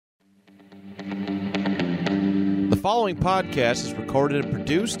The following podcast is recorded and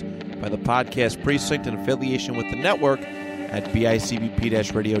produced by the Podcast Precinct in affiliation with the network at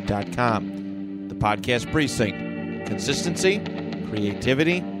bicbp-radio.com. The Podcast Precinct. Consistency,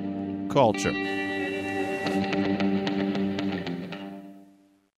 creativity, culture.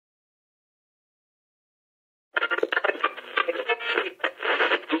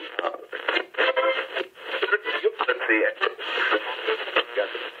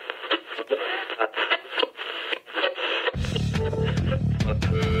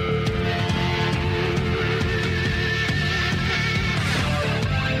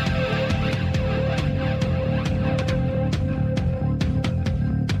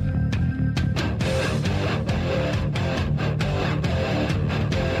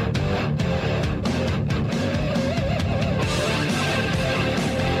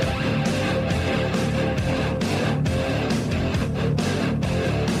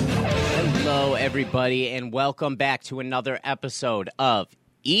 Everybody, and welcome back to another episode of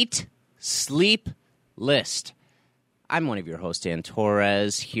Eat, Sleep, List. I'm one of your hosts, Dan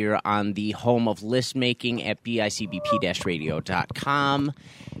Torres, here on the home of list making at bicbp-radio.com.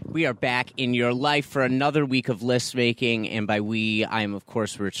 We are back in your life for another week of list making, and by we, I am, of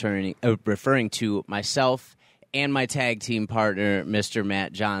course, referring to myself and my tag team partner, Mr.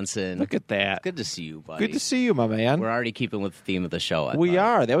 Matt Johnson. Look at that. Good to see you, buddy. Good to see you, my man. We're already keeping with the theme of the show. We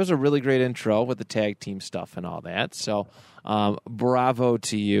are. That was a really great intro with the tag team stuff and all that. So, bravo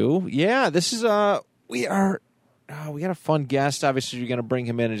to you. Yeah, this is we got a fun guest. Obviously, you're going to bring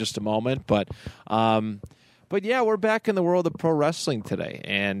him in just a moment, but yeah, we're back in the world of pro wrestling today,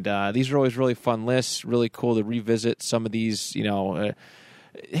 and these are always really fun lists. Really cool to revisit some of these. You know,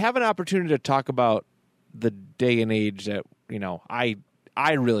 have an opportunity to talk about the day and age that, you know, I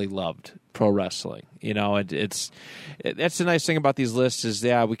really loved pro wrestling. You know, that's the nice thing about these lists is,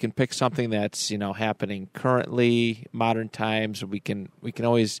 yeah, we can pick something that's, you know, happening currently, modern times. We can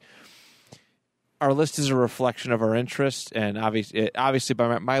always, our list is a reflection of our interest, and obviously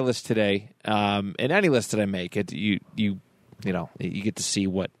by my list today, and any list that I make, you get to see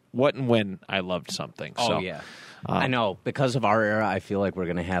what and when I loved something. Oh, so, yeah. I know. Because of our era, I feel like we're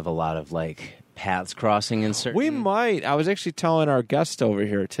going to have a lot of, like, paths crossing in certain... We might. I was actually telling our guest over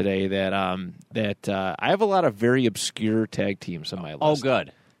here today that I have a lot of very obscure tag teams on my list. Oh,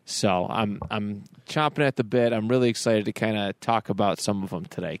 good. So I'm chomping at the bit. I'm really excited to kind of talk about some of them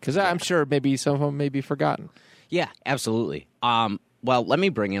today, because I'm sure maybe some of them may be forgotten. Yeah, absolutely. Well, let me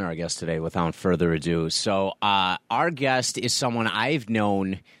bring in our guest today without further ado. So our guest is someone I've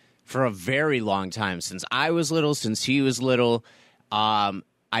known for a very long time, since I was little, since he was little.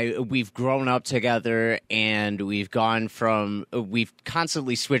 We've grown up together, and we've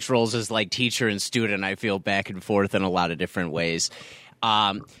constantly switched roles as like teacher and student. I feel back and forth in a lot of different ways.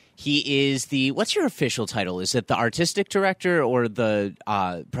 He is what's your official title? Is it the artistic director or the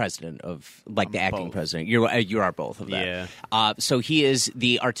president of, like, the acting both. president? You are both of that. Yeah. So he is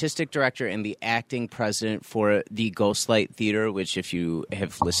the artistic director and the acting president for the Ghostlight Theater, which, if you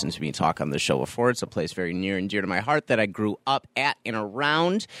have listened to me talk on the show before, it's a place very near and dear to my heart that I grew up at and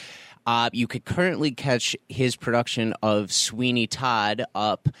around. You could currently catch his production of Sweeney Todd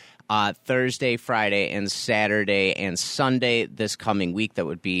up Thursday, Friday, and Saturday, and Sunday this coming week. That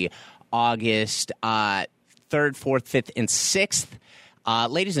would be August 3rd, 4th, 5th, and 6th.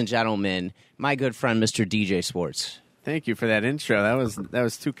 Ladies and gentlemen, my good friend, Mr. DJ Sports. Thank you for that intro. That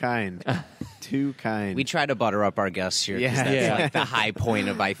was too kind. Too kind. We try to butter up our guests here, because that's like the high point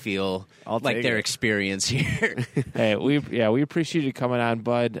of, I feel, like their experience here. Hey, we appreciate you coming on,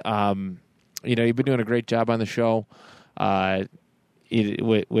 bud. You've been doing a great job on the show.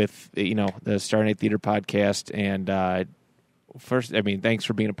 With the Star Night Theater podcast, and first, I mean, thanks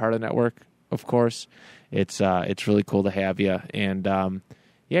for being a part of the network. Of course, it's really cool to have you, and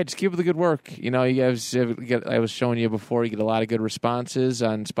just keep up the good work. You know, you guys, I was showing you before, you get a lot of good responses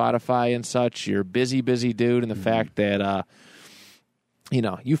on Spotify and such. You're a busy dude, and the fact that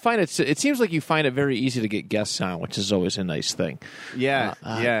you find it seems like you find it very easy to get guests on, which is always a nice thing. Yeah.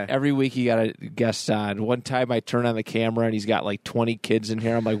 Every week you got a guest on. One time I turn on the camera and he's got like 20 kids in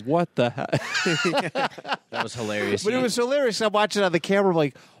here. I'm like, what the hell? That was hilarious. But it was hilarious. I'm watching on the camera. I'm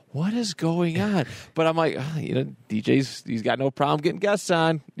like, what is going on? But I'm like, DJ's, he's got no problem getting guests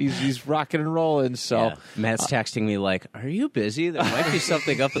on. He's rocking and rolling. So Matt's texting me like, are you busy? There might be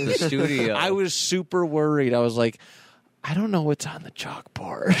something up at the studio. I was super worried. I was like, I don't know what's on the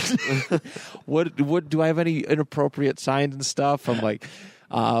chalkboard. What do I have any inappropriate signs and stuff? I'm like,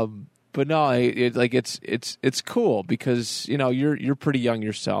 but no, it's cool because you're pretty young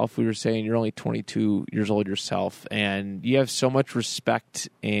yourself. We were saying you're only 22 years old yourself, and you have so much respect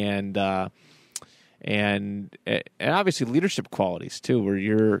and and obviously leadership qualities too, where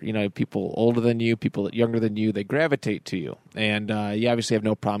you're, people older than you, people younger than you, they gravitate to you, and you obviously have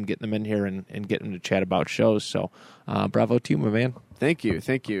no problem getting them in here and getting them to chat about shows. So, bravo to you, my man. Thank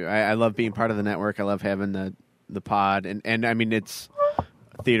you. I love being part of the network. I love having the pod, and I mean, it's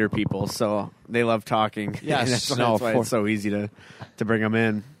theater people, so they love talking. Yes, that's why it's so easy to bring them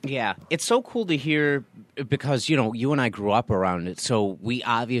in. Yeah, it's so cool to hear because, you and I grew up around it, so we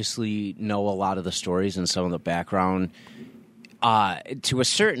obviously know a lot of the stories and some of the background to a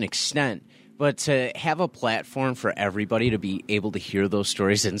certain extent. But to have a platform for everybody to be able to hear those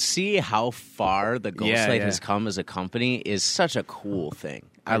stories and see how far the Ghostlight has come as a company is such a cool thing.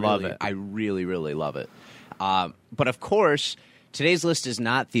 I love it. I really, really love it. But of course, today's list is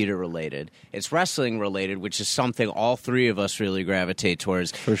not theater related. It's wrestling related, which is something all three of us really gravitate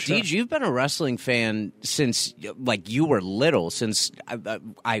towards. For sure. Deej, you've been a wrestling fan since you were little. Since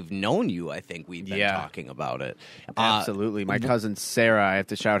I've known you, I think we've been talking about it. Absolutely. My cousin Sarah, I have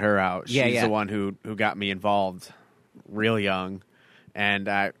to shout her out. She's the one who got me involved real young. And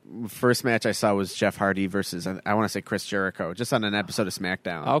first match I saw was Jeff Hardy versus, I want to say, Chris Jericho, just on an episode of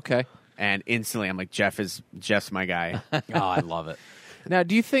SmackDown. Okay. And instantly, I'm like, Jeff's my guy. Oh, I love it. Now,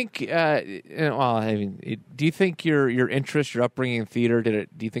 do you think? Do you think your interest, your upbringing in theater, do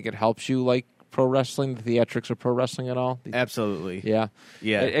you think it helps you like pro wrestling, the theatrics of pro wrestling at all? Absolutely. Yeah.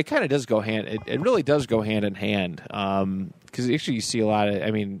 It kind of does go hand. It really does go hand in hand. Because actually, you see a lot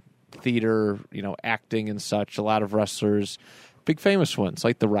of, theater, acting and such. A lot of wrestlers. Big famous ones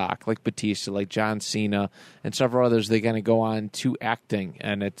like The Rock, like Batista, like John Cena, and several others. They kind of go on to acting,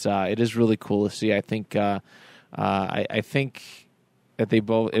 and it is really cool to see. I think I think that they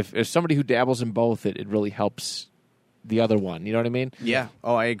both. If somebody who dabbles in both, it really helps the other one. You know what I mean? Yeah.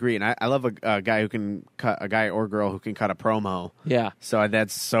 Oh, I agree, and I love a guy who can cut a guy or girl who can cut a promo. Yeah. So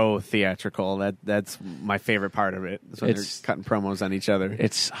that's so theatrical. That's my favorite part of it. So they're cutting promos on each other.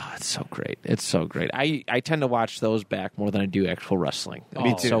 It's so great. It's so great. I tend to watch those back more than I do actual wrestling.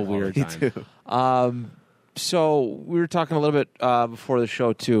 Me too. So weird. Me too. So we were talking a little bit before the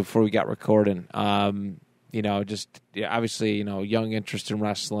show too, before we got recording. Obviously, young interest in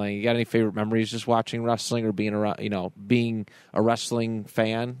wrestling. You got any favorite memories just watching wrestling or being around, being a wrestling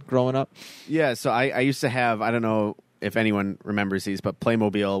fan growing up? Yeah, so I used to have, I don't know if anyone remembers these, but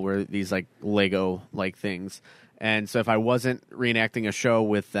Playmobil were these like Lego-like things. And so if I wasn't reenacting a show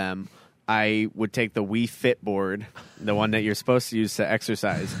with them, I would take the Wii Fit board, the one that you're supposed to use to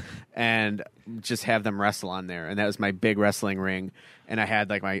exercise, and just have them wrestle on there. And that was my big wrestling ring. And I had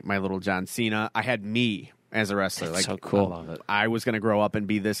like my little John Cena. I had me as a wrestler. That's like, so cool. I love it. I was going to grow up and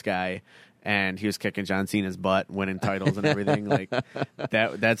be this guy. And he was kicking John Cena's butt, winning titles and everything. Like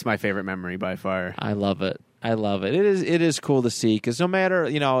that's my favorite memory by far. I love it. It is cool to see because no matter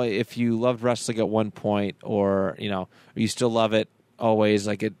if you loved wrestling at one point or you still love it always,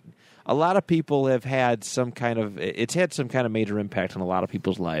 like it. A lot of people have had it's had some kind of major impact on a lot of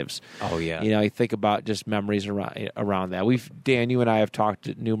people's lives. Oh yeah. You think about just memories around that. Dan, you and I have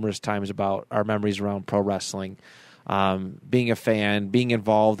talked numerous times about our memories around pro wrestling. Being a fan, being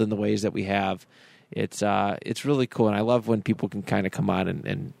involved in the ways that we have, it's really cool, and I love when people can kind of come on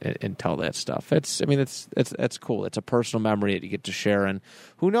and tell that stuff. That's cool. It's a personal memory that you get to share, and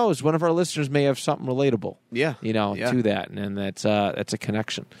who knows, one of our listeners may have something relatable, to that, and that's a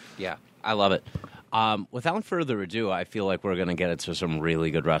connection. Yeah, I love it. Without further ado, I feel like we're going to get into some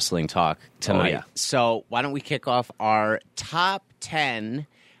really good wrestling talk tonight. Oh, yeah. So why don't we kick off our top 10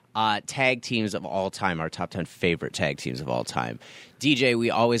 tag teams of all time, our top 10 favorite tag teams of all time. DJ, we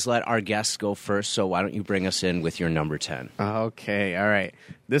always let our guests go first, so why don't you bring us in with your number 10? Okay, all right.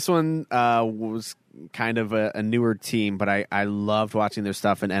 This one was kind of a newer team, but I loved watching their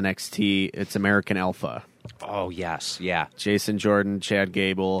stuff in NXT. It's American Alpha. Oh, yes, yeah. Jason Jordan, Chad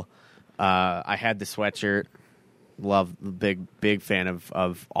Gable. I had the sweatshirt. Love, big fan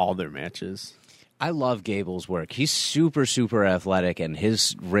of all their matches. I love Gable's work. He's super, super athletic, and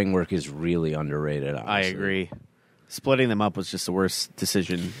his ring work is really underrated, honestly. I agree. Splitting them up was just the worst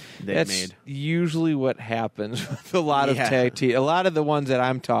decision they That's made. usually what happens with a lot of tag team. A lot of the ones that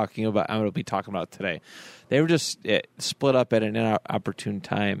I'm going to be talking about today, they were just split up at an inopportune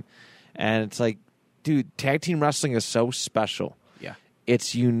time. And it's like, dude, tag team wrestling is so special. Yeah.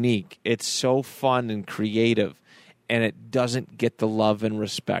 It's unique. It's so fun and creative. And it doesn't get the love and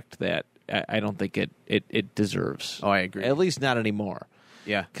respect that I don't think it deserves. Oh, I agree. At least not anymore.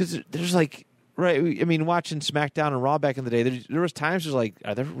 Yeah. Because there's like... Right, I mean, watching SmackDown and Raw back in the day, there was times there's like,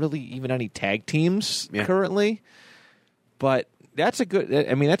 are there really even any tag teams currently? But that's a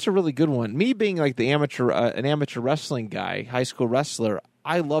really good one. Me being like an amateur wrestling guy, high school wrestler,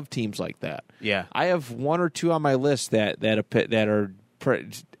 I love teams like that. Yeah. I have one or two on my list that are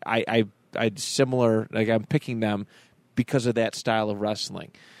I similar. Like I'm picking them because of that style of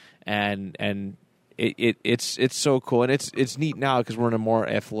wrestling, and it's so cool, and it's neat now because we're in a more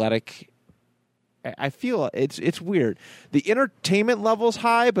athletic. I feel it's weird. The entertainment level's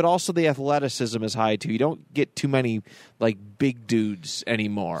high, but also the athleticism is high too. You don't get too many like big dudes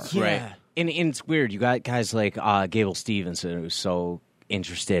anymore. Right. And it's weird. You got guys like Gable Stevenson, who's so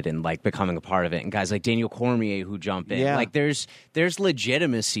interested in like becoming a part of it, and guys like Daniel Cormier who jump in. Yeah. Like there's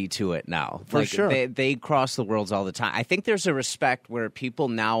legitimacy to it now. For like, sure. They cross the worlds all the time. I think there's a respect where people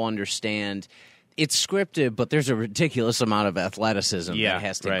now understand it's scripted, but there's a ridiculous amount of athleticism that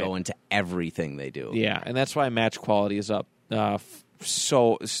has to go into everything they do. Yeah, and that's why match quality is up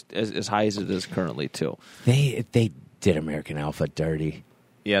so as high as it is currently too. They did American Alpha dirty.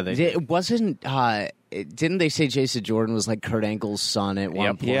 Yeah, they It wasn't. Didn't they say Jason Jordan was like Kurt Angle's son at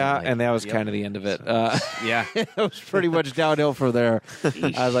one point? Yeah, Like, and that was kind of the end of it. yeah. It was pretty much downhill from there.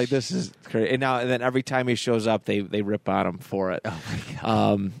 I was like, "This is crazy." And then every time he shows up, they rip on him for it. Oh my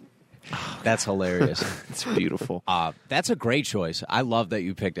god, that's hilarious. It's beautiful. That's a great choice. I love that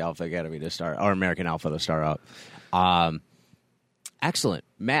you picked Alpha Academy to start, or American Alpha to start out. Excellent,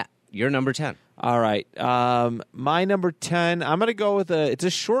 Matt. You're number 10. All right, my number 10. I'm going to go with it's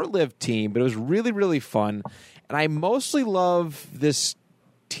a short-lived team, but it was really, really fun, and I mostly love this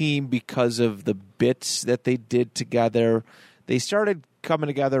team because of the bits that they did together. They started coming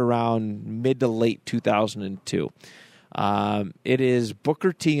together around mid to late 2002. It is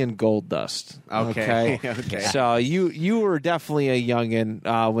Booker T and Goldust. Okay. Okay. So you were definitely a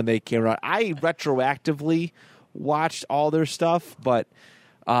youngin when they came around. I retroactively watched all their stuff, but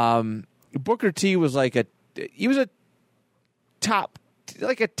Booker T was like a top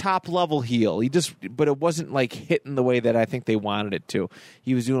level heel. But it wasn't like hitting the way that I think they wanted it to.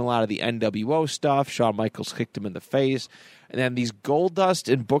 He was doing a lot of the NWO stuff. Shawn Michaels kicked him in the face, and then these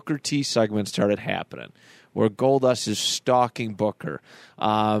Goldust and Booker T segments started happening, where Goldust is stalking Booker.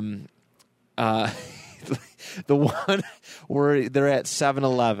 The one where they're at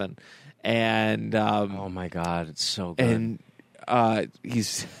 7-Eleven, and Oh my god, it's so good. and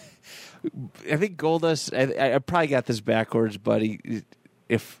he's. I think Goldust. I probably got this backwards, but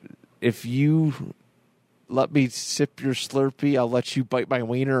if you let me sip your Slurpee, I'll let you bite my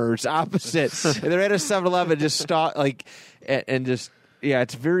wiener, or it's opposite. And they're at a 7-Eleven, just stalk and just. Yeah,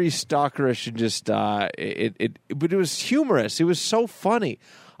 it's very stalkerish and just but it was humorous. It was so funny,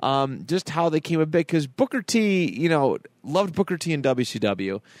 just how they came a bit, because Booker T, loved Booker T in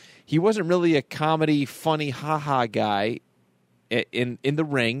WCW. He wasn't really a comedy, funny, haha guy in the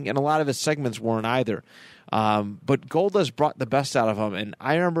ring, and a lot of his segments weren't either. But Goldust brought the best out of him, and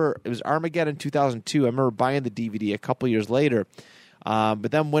I remember it was Armageddon 2002. I remember buying the DVD a couple years later, but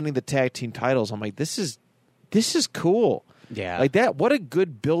then winning the tag team titles. I'm like, this is cool. Yeah. Like that. What a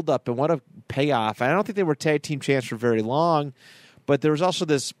good build up and what a payoff. And I don't think they were tag team champs for very long, but there was also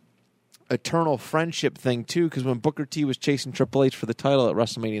this eternal friendship thing too, because when Booker T was chasing Triple H for the title at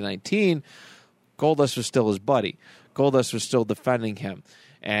WrestleMania 19, Goldust was still his buddy. Goldust was still defending him,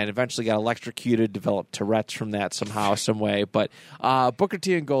 and eventually got electrocuted, developed Tourette's from that somehow, some way. But Booker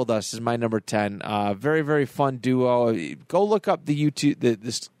T and Goldust is my number 10. Very, very fun duo. Go look up the YouTube.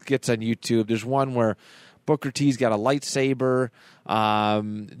 The skits on YouTube. There's one where Booker T's got a lightsaber.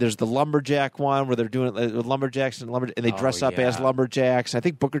 There's the lumberjack one where they're doing it with lumberjacks and they dress up as lumberjacks. I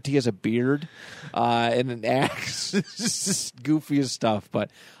think Booker T has a beard and an axe. It's just goofy as stuff,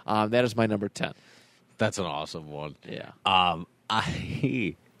 but that is my number 10. That's an awesome one. Yeah.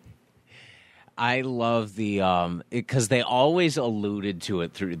 I love the because they always alluded to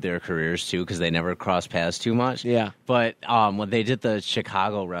it through their careers too, because they never crossed paths too much. Yeah. But when they did the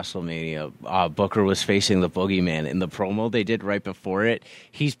Chicago WrestleMania, Booker was facing the Boogeyman. In the promo they did right before it,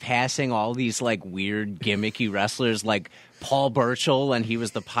 he's passing all these like weird gimmicky wrestlers like Paul Burchill, and he was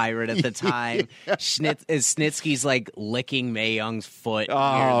the pirate at the time. Snitsky's like licking Mae Young's foot.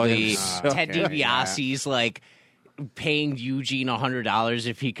 Weirdly. Ted DiBiase's like paying Eugene $100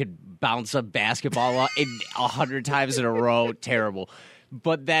 if he could bounce a basketball 100 times in a row. Terrible.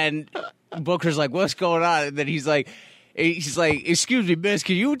 But then Booker's like, "What's going on?" And then he's like, "Excuse me, miss,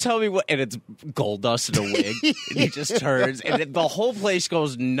 can you tell me what?" And it's Goldust in a wig, and he just turns, and the whole place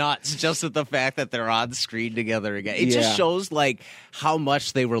goes nuts just at the fact that they're on screen together again. It just shows like how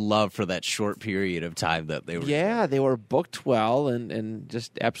much they were loved for that short period of time that they were. Yeah, they were booked well and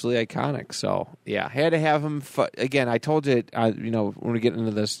just absolutely iconic. So yeah, had to have them. Again, I told you, when we get into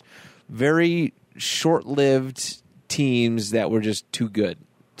this, very short-lived teams that were just too good.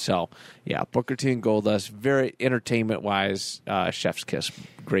 So, yeah, Booker T and Goldust, very entertainment-wise, chef's kiss.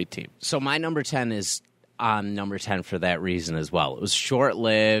 Great team. So my number 10 is on number 10 for that reason as well. It was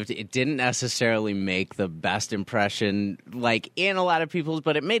short-lived. It didn't necessarily make the best impression, like, in a lot of people's,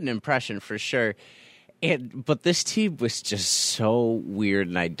 but it made an impression for sure. But this team was just so weird,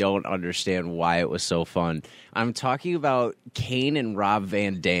 and I don't understand why it was so fun. I'm talking about Kane and Rob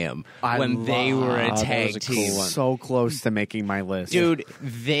Van Dam when they were a tag team. So close to making my list. Dude,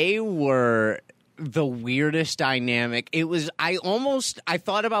 they were the weirdest dynamic. It was, I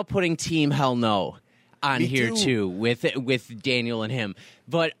thought about putting Team Hell No on here too with Daniel and him.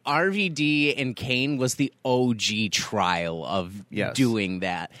 But RVD and Kane was the OG trial of doing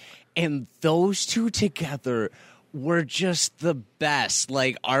that. And those two together were just the best.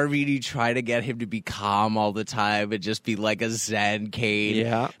 Like, RVD tried to get him to be calm all the time and just be like a Zen Kane.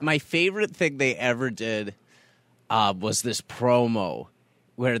 Yeah. My favorite thing they ever did was this promo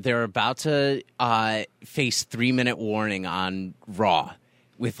where they're about to face 3-minute warning on Raw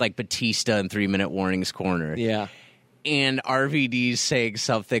with, like, Batista in 3-minute warnings corner. Yeah. And RVD's saying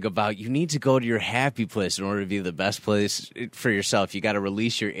something about you need to go to your happy place in order to be the best place for yourself. You got to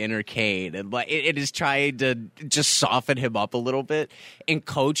release your inner Kane. And it is trying to just soften him up a little bit. And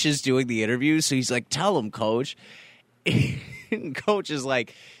Coach is doing the interview. So he's like, tell him, Coach. And Coach is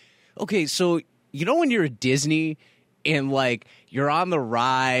like, okay, so you know when you're at Disney and, like, you're on the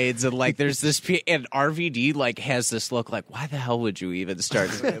rides and, like, there's this and RVD, like, has this look like, why the hell would you even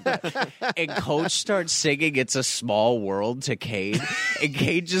start singing that? And Coach starts singing It's a Small World to Kane, and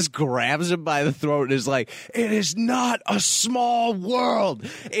Kane just grabs him by the throat and is like, it is not a small world.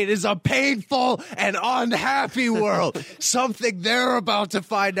 It is a painful and unhappy world. Something they're about to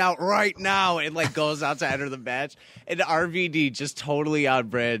find out right now. And, like, goes out to enter the match. And RVD, just totally on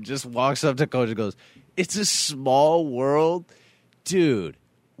brand, just walks up to Coach and goes, it's a small world? Dude,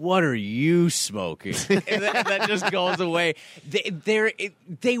 what are you smoking? And that just goes away.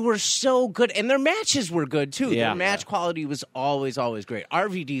 They were so good, and their matches were good, too. Yeah. Their match quality was always, always great.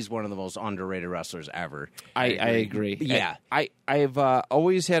 RVD's one of the most underrated wrestlers ever. I agree. Yeah. I've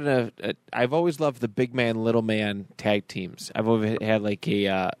always had I've always loved the big man, little man tag teams. I've always had, like,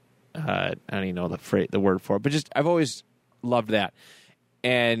 I don't even know the word for it, but just I've always loved that.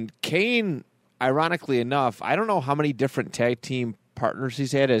 And Kane, ironically enough, I don't know how many different tag team partners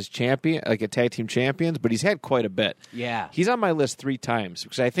he's had as champion, like a tag team champions, but he's had quite a bit. Yeah, he's on my list 3 times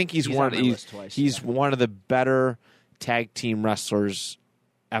because I think he's one of the better tag team wrestlers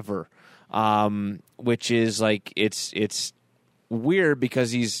ever. Which is like it's weird because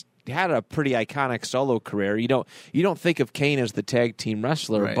he's had a pretty iconic solo career. You don't think of Kane as the tag team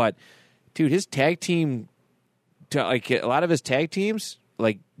wrestler, right. But dude, his tag team, like a lot of his tag teams.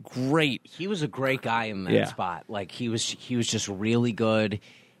 Like, great. He was a great guy in that spot. Like, he was just really good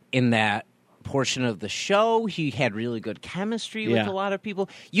in that portion of the show. He had really good chemistry with a lot of people.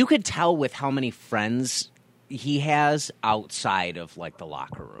 You could tell with how many friends he has outside of, like, the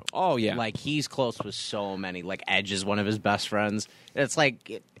locker room. Oh, yeah. Like, he's close with so many. Like, Edge is one of his best friends. It's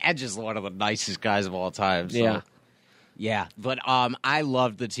like, Edge is one of the nicest guys of all time. So. Yeah. Yeah, but I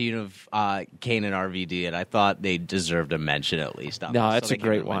loved the team of Kane and RVD, and I thought they deserved a mention at least. No, that's a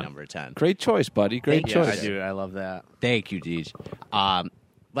great one. Number 10. Great choice, buddy. Great choice. I do. I love that. Thank you, Deej.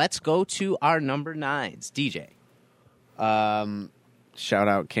 Let's go to our number 9s. DJ. Shout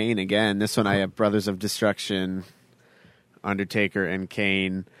out Kane again. This one I have Brothers of Destruction, Undertaker, and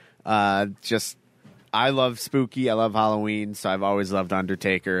Kane. I love spooky. I love Halloween, so I've always loved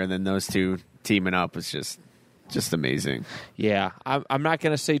Undertaker, and then those two teaming up was just amazing. Yeah, I'm not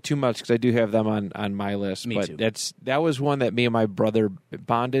going to say too much because I do have them on my list. Me but too. that was one that me and my brother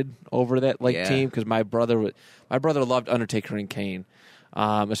bonded over that team because my brother loved Undertaker and Kane,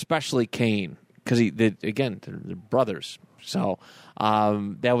 especially Kane because they're brothers. So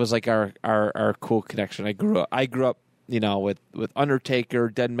that was like our cool connection. I grew up with Undertaker,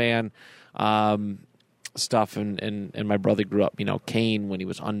 Dead Man. Stuff and my brother grew up Kane when he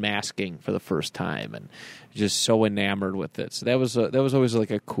was unmasking for the first time and just so enamored with it. So that was always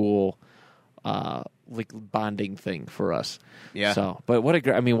like a cool like bonding thing for us. Yeah. So, but what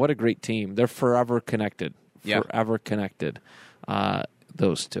a great team. They're forever connected. Yeah. Forever connected.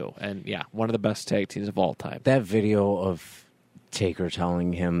 Those two, and one of the best tag teams of all time. That video of Taker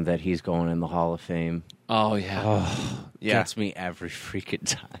telling him that he's going in the Hall of Fame. Oh yeah. Gets me every freaking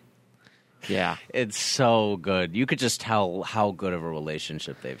time. Yeah. It's so good. You could just tell how good of a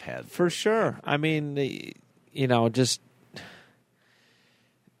relationship they've had. For sure. I mean, just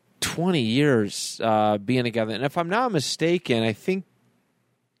 20 years being together. And if I'm not mistaken, I think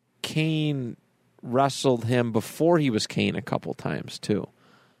Kane wrestled him before he was Kane a couple times, too.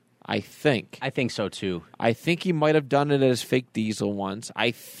 I think. I think so too. I think he might have done it as fake Diesel once. I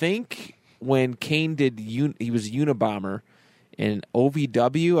think when Kane did, he was Unabomber in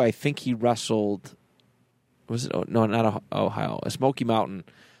OVW. I think he wrestled. Was it? No, not Ohio. Smoky Mountain.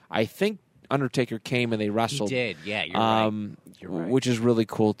 I think Undertaker came and they wrestled. He did. Yeah, you're right. You're right. Which is really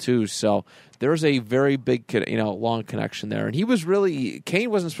cool too. So there's a very big, long connection there. And he was really Kane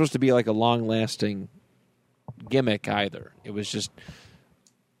wasn't supposed to be like a long-lasting gimmick either. It was just.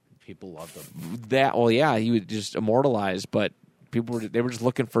 People loved him. That he was just immortalized, but people were just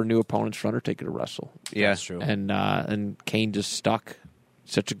looking for new opponents for Undertaker to wrestle. Yeah, that's true. And Kane just stuck.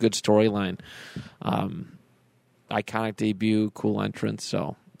 Such a good storyline, iconic debut, cool entrance.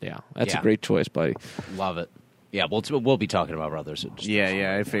 So that's a great choice, buddy. Love it. Yeah, we'll be talking about brothers.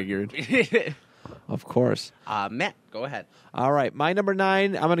 I figured. Of course. Matt, go ahead. All right, my number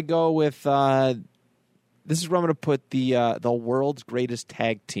 9. I'm going to go with. This is where I'm going to put the world's greatest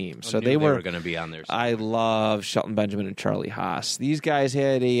tag team. So they were going to be on there. I love Shelton Benjamin and Charlie Haas. These guys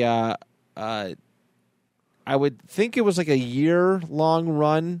had I would think it was like a year-long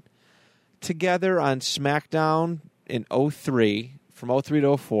run together on SmackDown in 2003, from 2003 to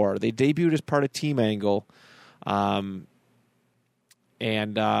 2004. They debuted as part of Team Angle, and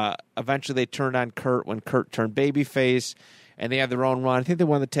eventually they turned on Kurt when Kurt turned babyface, and they had their own run. I think they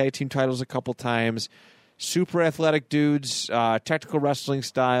won the tag team titles a couple times. Super athletic dudes, technical wrestling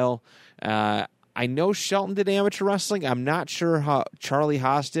style. I know Shelton did amateur wrestling. I'm not sure how Charlie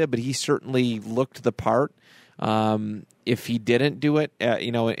Haas did, but he certainly looked the part. If he didn't do it,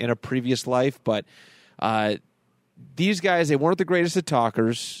 in a previous life, but these guys, they weren't the greatest of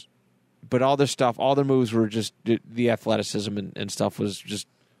talkers, but all their stuff, all their moves were just the athleticism and stuff was just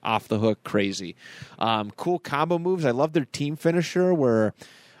off the hook, crazy. Cool combo moves. I love their team finisher where.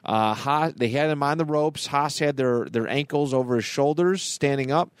 Haas, they had him on the ropes. Haas had their ankles over his shoulders,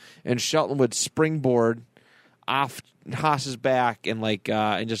 standing up, and Shelton would springboard off Haas's back and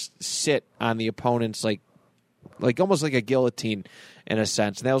and just sit on the opponent's like almost like a guillotine in a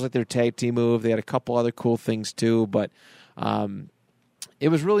sense. And that was like their tag team move. They had a couple other cool things too, but it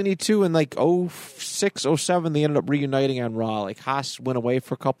was really neat too. In 06, 07, they ended up reuniting on Raw. Like Haas went away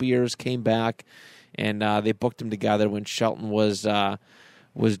for a couple years, came back, and they booked them together when Shelton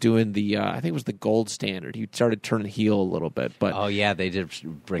was doing the I think it was the gold standard. He started turning heel a little bit, but they did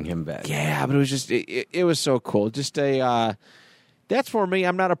bring him back. Yeah, but it was just it was so cool. Just that's for me.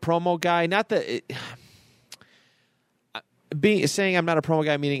 I'm not a promo guy. Not that saying I'm not a promo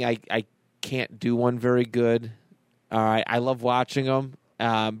guy meaning I can't do one very good. All right, I love watching them,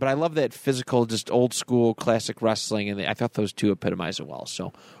 but I love that physical, just old school classic wrestling, and I thought those two epitomize it well.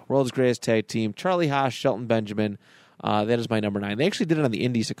 So, world's greatest tag team: Charlie Haas, Shelton Benjamin. That is my number 9. They actually did it on the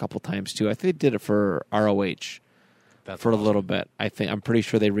Indies a couple times too. I think they did it for ROH for a little bit. I'm pretty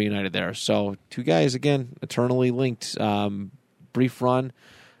sure they reunited there. So 2 guys again, eternally linked. Brief run.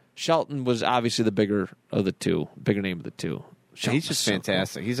 Shelton was obviously the bigger name of the two. He's just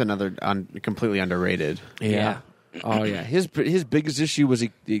fantastic. Cool. He's another completely underrated. Yeah. Oh yeah. His biggest issue was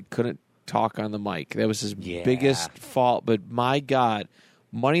he couldn't talk on the mic. That was his biggest fault. But my God,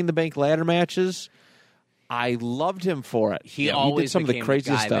 Money in the Bank ladder matches. I loved him for it. He always did some of the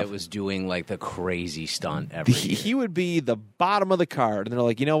craziest guy stuff. That was doing the crazy stunt every year. He would be the bottom of the card, and they're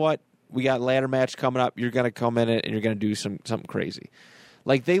like, you know what? We got a ladder match coming up. You're going to come in it, and you're going to do something crazy.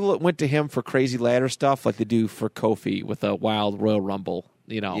 Like they went to him for crazy ladder stuff, like they do for Kofi with a Wild Royal Rumble.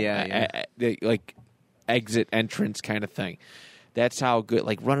 Like exit entrance kind of thing. That's how good.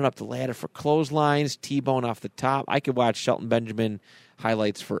 Like running up the ladder for clotheslines, T-bone off the top. I could watch Shelton Benjamin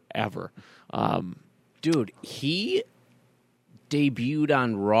highlights forever. Dude, he debuted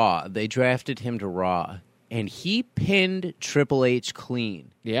on Raw. They drafted him to Raw, and he pinned Triple H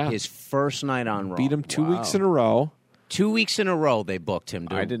clean. Yeah. His first night on Raw. Beat him 2 weeks in a row. 2 weeks in a row they booked him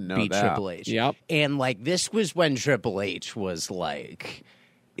to I didn't know beat that. Triple H. Yep. And, this was when Triple H was,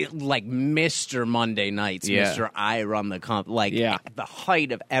 Mr. Monday Nights, Mr. I Run the Company. At the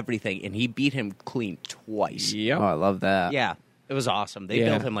height of everything, and he beat him clean twice. Yep. Oh, I love that. Yeah. It was awesome. They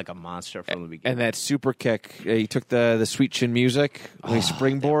built him like a monster from the beginning. And that super kick, he took the Sweet Chin Music when he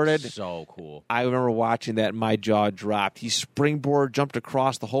springboarded. So cool. I remember watching that and my jaw dropped. He springboard, jumped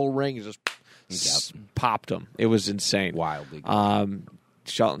across the whole ring, and just popped him. It was insane. Wildly good.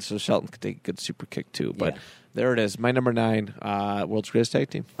 Shelton could take a good super kick too. But there it is. My number 9, World's Greatest Tag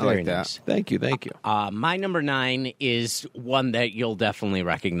Team. I like that. Thank you. My number 9 is one that you'll definitely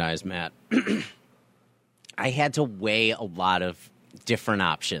recognize, Matt. I had to weigh a lot of different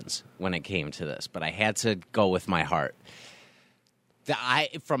options when it came to this, but I had to go with my heart.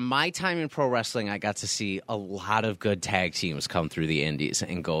 From my time in pro wrestling, I got to see a lot of good tag teams come through the indies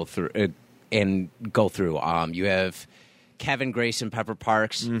and go through. You have Kevin Grace and Pepper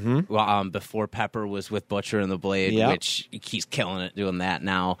Parks. Before Pepper was with Butcher and the Blade, which he's killing it doing that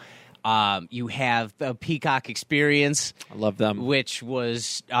now. You have the Peacock Experience. I love them. Which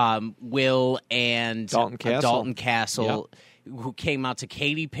was Will and Dalton Castle. Who came out to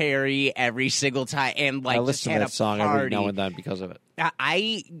Katy Perry every single time and I just listen had to a that song party. every now and then because of it.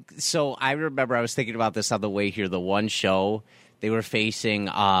 I remember I was thinking about this on the way here. The one show they were facing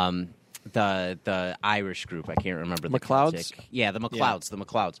the Irish group. I can't remember the McLeods? Celtic. Yeah, the McLeods. The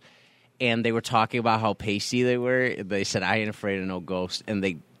McLeods. And they were talking about how pasty they were. They said, "I ain't afraid of no ghost." And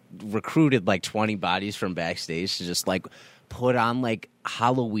they recruited like 20 bodies from backstage to just like put on like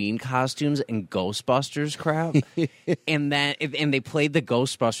Halloween costumes and Ghostbusters crap. and they played the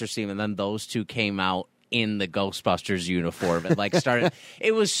Ghostbusters theme, and then those two came out in the Ghostbusters uniform and like started.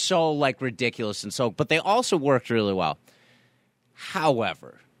 It was so like ridiculous and but they also worked really well.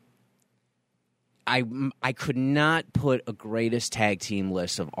 However, I could not put a greatest tag team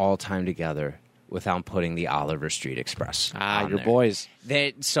list of all time together without putting the Oliver Street Express. Your there. boys.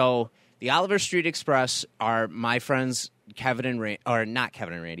 So the Oliver Street Express are my friends Andrew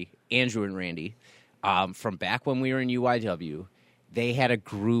and Randy, from back when we were in UIW. They had a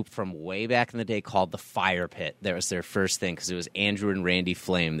group from way back in the day called the Fire Pit. That was their first thing because it was Andrew and Randy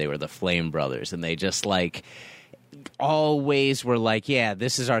Flame. They were the Flame Brothers, and they just like always were like, yeah,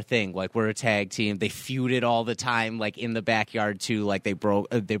 this is our thing. Like, we're a tag team. They feuded all the time, like in the backyard too. Like they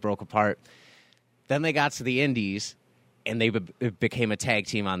broke apart. Then they got to the Indies, and they became a tag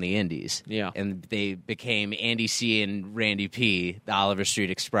team on the Indies. Yeah, and they became Andy C and Randy P, the Oliver Street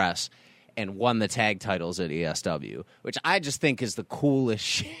Express, and won the tag titles at ESW, which I just think is the coolest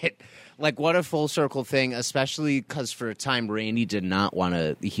shit. Like, what a full circle thing, especially because for a time Randy did not want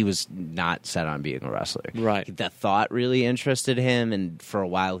to. He was not set on being a wrestler. Right. That thought really interested him, and for a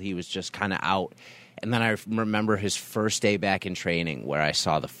while he was just kind of out. And then I remember his first day back in training where I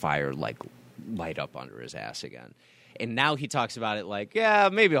saw the fire like light up under his ass again. And now he talks about it like, yeah,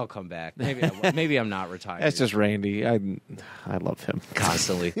 maybe I'll come back. Maybe I'm not retired. That's just Randy. I love him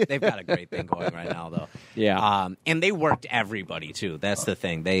constantly. They've got a great thing going right now, though. Yeah. And they worked everybody too. That's the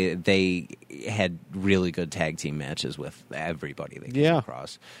thing. They had really good tag team matches with everybody they came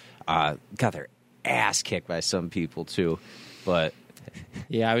across. Got their ass kicked by some people too, but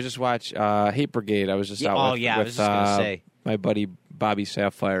yeah, I was just watching Hate Brigade. I was just out with, I was just gonna say my buddy Bobby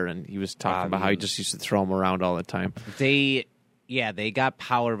Sapphire, and he was talking about how he just used to throw them around all the time. They got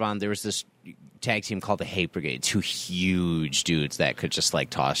powerbombed. There was this tag team called the Hate Brigade, two huge dudes that could just like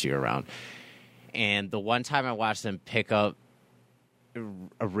toss you around. And the one time I watched them pick up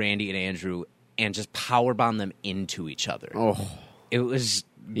Randy and Andrew and just powerbomb them into each other. Oh, it was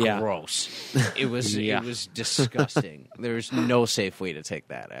gross. It was it was disgusting. There's no safe way to take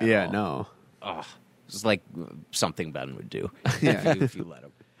that out. Yeah, no. Oh, it's like something Ben would do if you let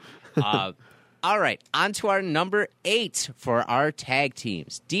him. All right, on to our number 8 for our tag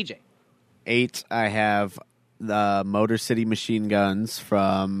teams. DJ. 8, I have the Motor City Machine Guns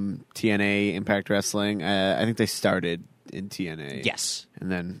from TNA Impact Wrestling. I think they started in TNA. Yes.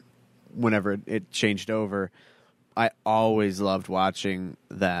 And then whenever it changed over, I always loved watching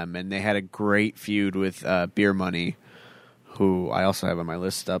them. And they had a great feud with Beer Money, who I also have on my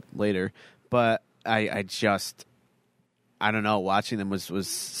list up later. But I don't know, watching them was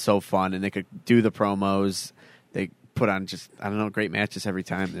so fun, and they could do the promos. They put on just, I don't know, great matches every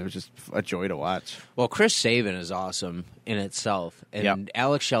time. It was just a joy to watch. Well, Chris Sabin is awesome in itself, and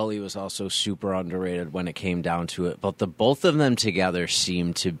Alex Shelley was also super underrated when it came down to it. But the both of them together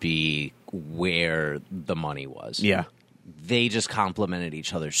seemed to be where the money was. Yeah. They just complemented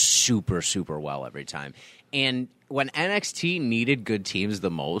each other super, super well every time. And when NXT needed good teams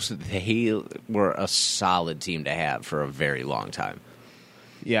the most, they were a solid team to have for a very long time.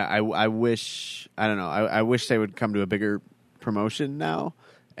 Yeah, I wish, I don't know, I wish they would come to a bigger promotion now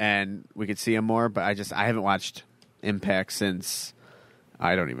and we could see them more, but I haven't watched Impact since,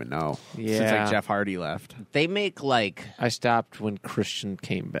 I don't even know, since like Jeff Hardy left. They make like... I stopped when Christian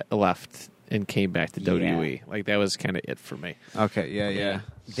left and came back to WWE. Like, that was kind of it for me. Okay, yeah.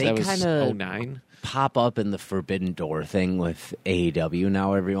 So they kind of 09. Pop up in the Forbidden Door thing with AEW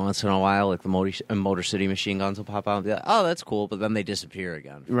now every once in a while. Like the Motor City Machine Guns will pop out and be like, oh, that's cool, but then they disappear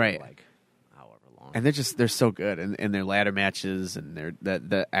again for like however long. And they're so good in their ladder matches and their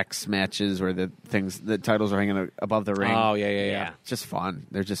the X matches where the titles are hanging above the ring. Oh yeah. Just fun.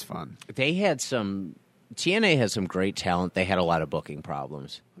 They're just fun. They had TNA had some great talent. They had a lot of booking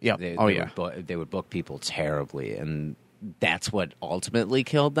problems. Yeah. They would book people terribly, and that's what ultimately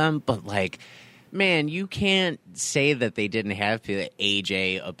killed them. But, like, man, you can't say that they didn't have people,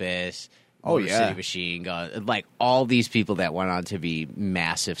 AJ, Abyss, Motor City Machine Gun, like, all these people that went on to be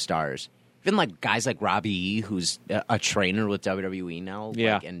massive stars. Even, like, guys like Robbie E., who's a trainer with WWE now,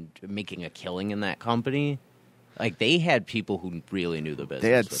 like, and making a killing in that company. Like, they had people who really knew the business.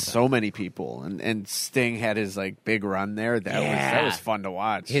 They had so many people, and Sting had his like big run there. That was fun to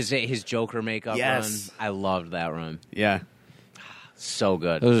watch. His Joker makeup run, I loved that run. Yeah, so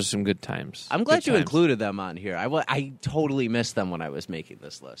good. Those are some good times. I'm glad you included them on here. I totally missed them when I was making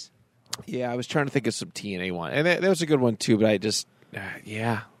this list. Yeah, I was trying to think of some TNA one, and that was a good one too. But I just, I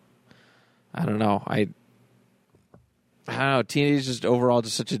don't know. I don't know. TNA is just overall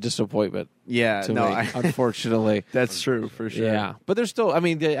just such a disappointment. Yeah, to me, unfortunately. That's true for sure. Yeah, but there's still. I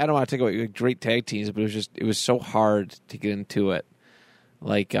mean, I don't want to take away great tag teams, but it was so hard to get into it.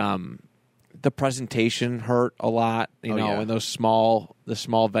 Like, the presentation hurt a lot, you know, in the small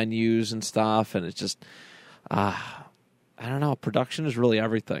venues and stuff, and it's just, I don't know. Production is really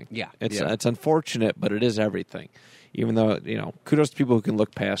everything. Yeah, it's unfortunate, but it is everything. Even though, you know, kudos to people who can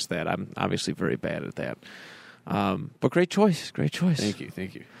look past that. I'm obviously very bad at that. But great choice. Thank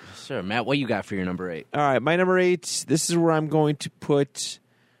you. Sure, Matt, what you got for your number 8? All right, my number 8, this is where I'm going to put, this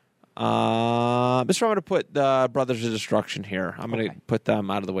is where I'm going to put the Brothers of Destruction here. I'm going to put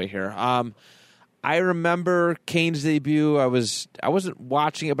them out of the way here. I remember Kane's debut. I wasn't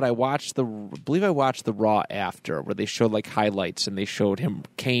watching it, but I believe I watched the Raw after, where they showed like highlights, and they showed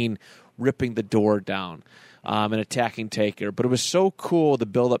Kane ripping the door down and attacking Taker. But it was so cool, the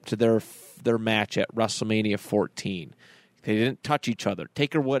build up to their match at WrestleMania 14. They didn't touch each other.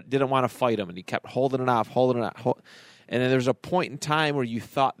 Taker didn't want to fight him, and he kept holding it off. And then there was a point in time where you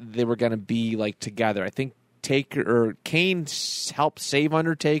thought they were going to be like together. I think Kane helped save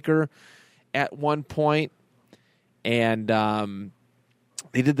Undertaker at one point, and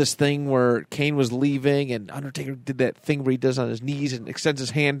they did this thing where Kane was leaving, and Undertaker did that thing where he does on his knees and extends his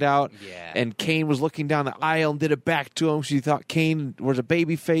hand out. Yeah. And Kane was looking down the aisle and did it back to him. So you thought Kane was a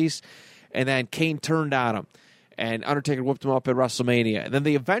baby face, and then Kane turned on him, and Undertaker whipped him up at WrestleMania. And then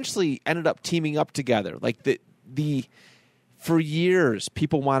they eventually ended up teaming up together. Like for years,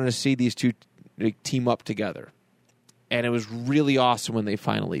 people wanted to see these two team up together. And it was really awesome when they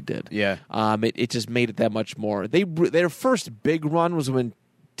finally did. Yeah. It just made it that much more. Their first big run was when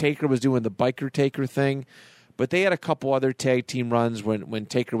Taker was doing the Biker Taker thing, but they had a couple other tag team runs when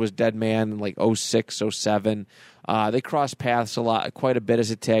Taker was Dead Man in like 06, 07. They crossed paths quite a bit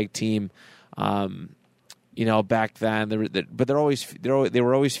as a tag team. You know, back then, but they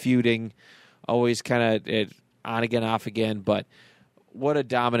were always feuding, always kind of on again, off again, but. What a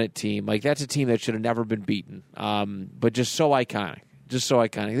dominant team. Like, that's a team that should have never been beaten. But just so iconic.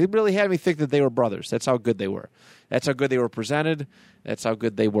 They really had me think that they were brothers. That's how good they were. That's how good they were presented. That's how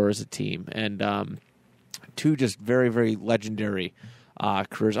good they were as a team. And two just very, very legendary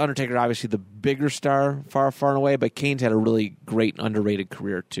careers. Undertaker, obviously the bigger star, far and away, but Kane's had a really great and underrated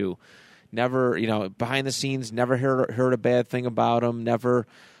career, too. Never, you know, behind the scenes, never heard a bad thing about him. Never...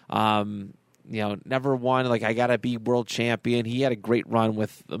 never won. Like, I gotta be world champion. He had a great run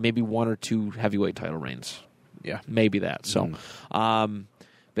with maybe 1 or 2 heavyweight title reigns. Yeah, maybe that. So, but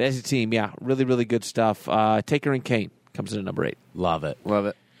as a team, really, really good stuff. Taker and Kane comes in at number 8. Love it.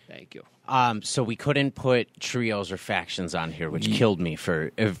 Thank you. So we couldn't put trios or factions on here, which killed me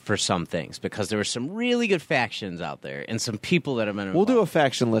for some things, because there were some really good factions out there and some people that have been involved. We'll do a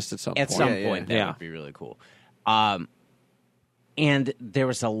faction list at some point. At some point, that would be really cool. And there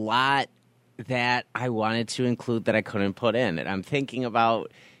was a lot that I wanted to include that I couldn't put in. And I'm thinking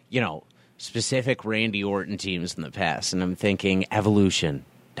about, specific Randy Orton teams in the past. And I'm thinking Evolution.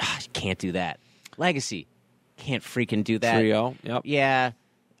 Can't do that. Legacy. Can't freaking do that. Trio. Yep. Yeah.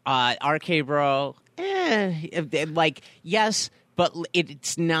 RK Bro. Yes, but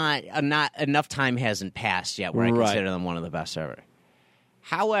it's not enough time hasn't passed yet where I consider them one of the best ever.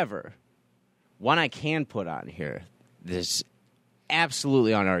 However, one I can put on here, this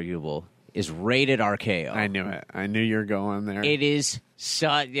absolutely unarguable, is Rated RKO. I knew it. I knew you were going there. It is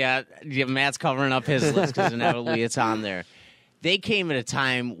Matt's covering up his list because inevitably it's on there. They came at a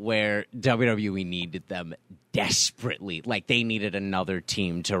time where WWE needed them desperately. Like, they needed another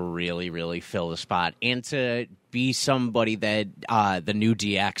team to really, really fill the spot and to be somebody that the new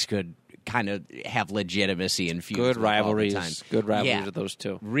DX could kind of have legitimacy and feuds. Good rivalries. Good rivalries Yeah. with those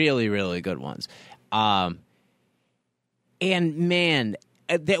two. Really, really good ones. And man,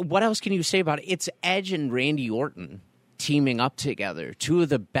 what else can you say about it? It's Edge and Randy Orton teaming up together. Two of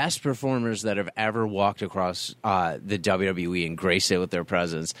the best performers that have ever walked across the WWE and graced it with their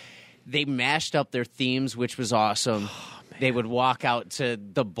presence. They mashed up their themes, which was awesome. They would walk out to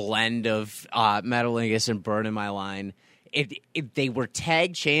the blend of Metalingus and Burn in My Line. They were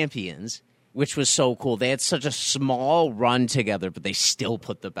tag champions, which was so cool. They had such a small run together, but they still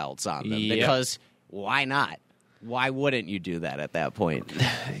put the belts on them because why not? Why wouldn't you do that at that point?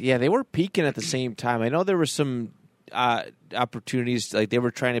 Yeah, they were peaking at the same time. I know there were some opportunities, like they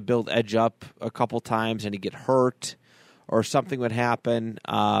were trying to build Edge up a couple times and he'd get hurt or something would happen.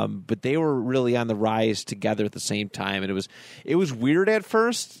 But they were really on the rise together at the same time. And it was weird at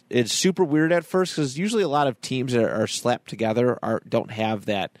first. It's super weird at first because usually a lot of teams that are slapped together don't have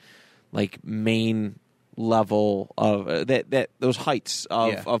that like main level of that those heights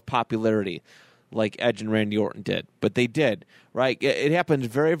of popularity like Edge and Randy Orton did. But they did, right? It happens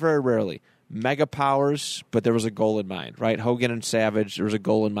very, very rarely. Mega powers, but there was a goal in mind, right? Hogan and Savage, there was a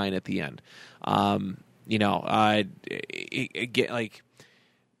goal in mind at the end. Like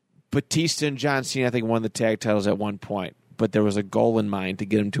Batista and John Cena, I think, won the tag titles at one point, but there was a goal in mind to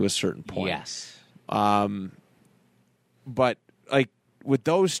get them to a certain point. Yes. But like with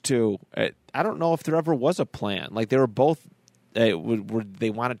those two, I don't know if there ever was a plan. Like they were both, would they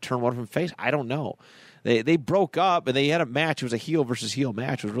want to turn one of them face? I don't know. They broke up and they had a match. It was a heel versus heel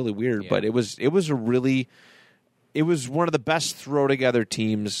match. It was really weird, but it was one of the best throw together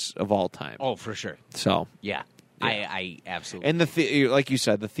teams of all time. Oh, for sure. So yeah. I absolutely. And like you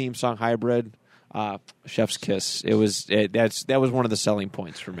said, the theme song hybrid, Chef's Kiss. That was one of the selling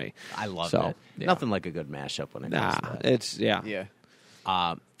points for me. I love it. Yeah. Nothing like a good mashup when it comes to that. Yeah.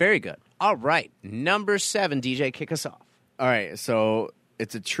 Very good. All right, number 7, DJ, kick us off. All right, so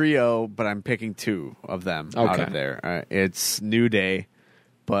it's a trio, but I'm picking 2 of them out of there. All right, it's New Day,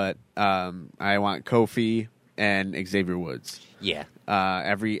 but I want Kofi and Xavier Woods. Yeah.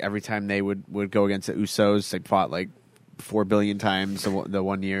 Every time they would go against the Usos, they fought like 4 billion times the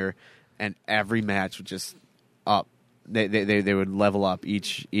one year, and every match would just up. They would level up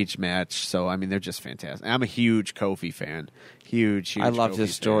each match. So I mean, they're just fantastic. I'm a huge Kofi fan. Huge. I loved Kofi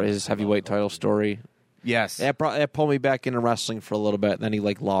his story, fan. his heavyweight title story. Yes, That pulled me back into wrestling for a little bit. And then he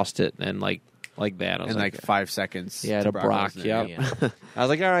like lost it and like that. I was in like 5 seconds. Yeah, to Brock. Lesnar. Yeah. I was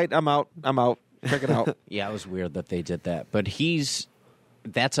like, all right, I'm out. Check it out. Yeah, it was weird that they did that. But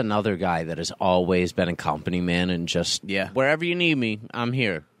that's another guy that has always been a company man and just wherever you need me, I'm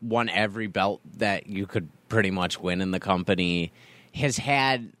here. Won every belt that you could pretty much win in the company. Has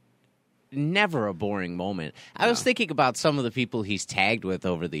had never a boring moment. I was thinking about some of the people he's tagged with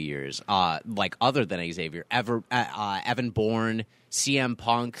over the years, like other than Xavier, Evan Bourne, CM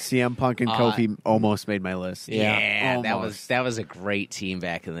Punk. CM Punk and Kofi almost made my list. Yeah, that was a great team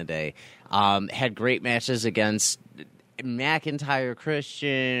back in the day. Had great matches against McIntyre,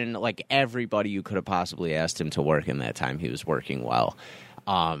 Christian, like everybody you could have possibly asked him to work in that time. He was working well.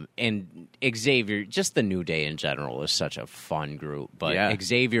 And Xavier, just the New Day in general, is such a fun group. But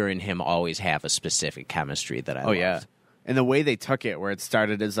Xavier and him always have a specific chemistry that I love. Yeah. And the way they took it, where it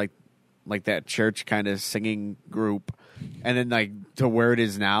started as like that church kind of singing group, and then like to where it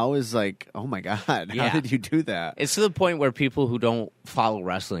is now is like, oh my God, how did you do that? It's to the point where people who don't follow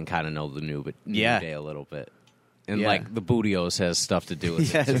wrestling kind of know the New Day a little bit. And like the Bootios has stuff to do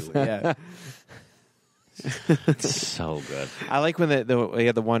with it too. Yeah. It's so good. I like when they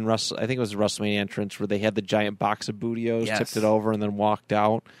had the one I think it was the WrestleMania entrance where they had the giant box of Bootios, tipped it over, and then walked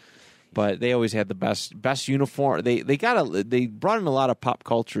out. But they always had the best uniform. They brought in a lot of pop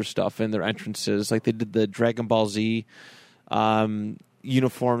culture stuff in their entrances. Like they did the Dragon Ball Z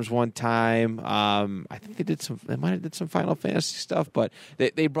uniforms one time. I think they might have did some Final Fantasy stuff, but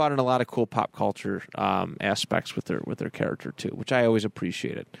they brought in a lot of cool pop culture aspects with their character too, which I always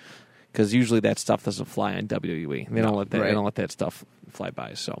appreciated. Because usually that stuff doesn't fly on WWE. They don't let that stuff fly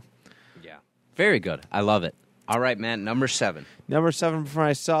by. So, yeah, very good. I love it. All right, man. Number 7. Number 7 for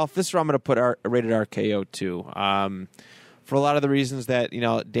myself. This is where I'm going to put rated RKO too. For a lot of the reasons that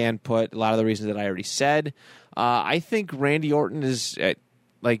Dan put, a lot of the reasons that I already said. I think Randy Orton is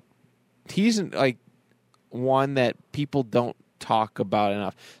he's one that people don't talk about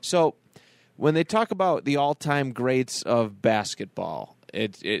enough. So when they talk about the all-time greats of basketball.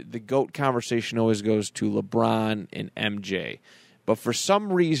 The GOAT conversation always goes to LeBron and MJ. But for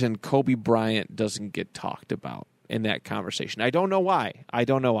some reason, Kobe Bryant doesn't get talked about in that conversation. I don't know why.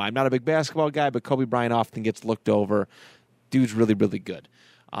 I'm not a big basketball guy, but Kobe Bryant often gets looked over. Dude's really, really good.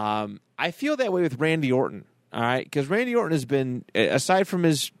 I feel that way with Randy Orton, all right? Because Randy Orton has been, aside from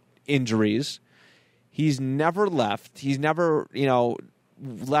his injuries, he's never left. He's never,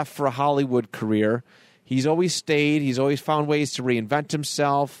 left for a Hollywood career. He's always stayed. He's always found ways to reinvent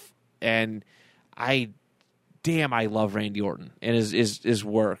himself. And I love Randy Orton and his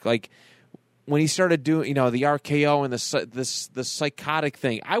work. Like, when he started doing, the RKO and the psychotic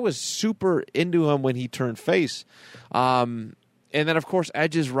thing, I was super into him when he turned face. And then, of course,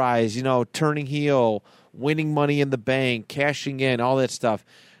 Edge's rise, turning heel, winning Money in the Bank, cashing in, all that stuff.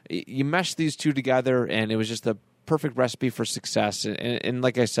 You mesh these two together, and it was just a perfect recipe for success. And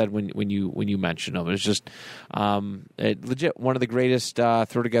like I said, when you mentioned them, it's just legit one of the greatest throw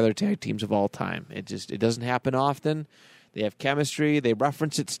together tag teams of all time. It doesn't happen often. They have chemistry. They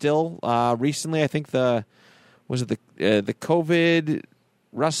reference it still. Recently, I think the COVID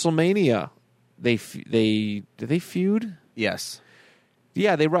WrestleMania. Did they feud? Yes.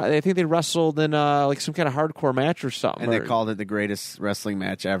 Yeah, I think they wrestled in like some kind of hardcore match or something. And they called it the greatest wrestling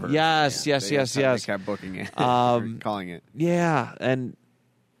match ever. Yes. They kept booking it, calling it. Yeah, and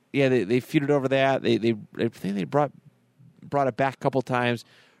they feuded over that. I think they brought it back a couple times.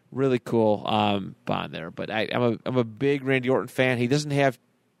 Really cool bond there. But I'm a big Randy Orton fan. He doesn't have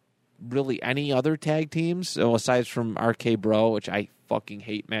really any other tag teams aside from RK Bro, which I fucking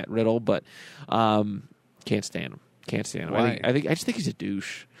hate Matt Riddle, but can't stand him. Can't stand him. Why? I just think he's a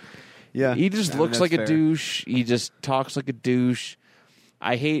douche. Yeah, he just looks like a douche. He just talks like a douche.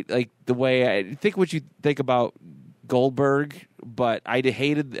 I hate the way I think what you think about Goldberg, but I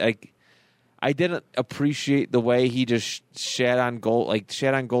didn't appreciate the way he just shat on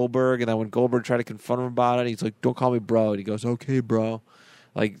Goldberg, and then when Goldberg tried to confront him about it, he's like, "Don't call me bro," and he goes, "Okay, bro."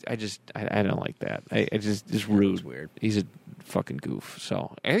 I don't like that. I just rude. It's weird. He's a fucking goof.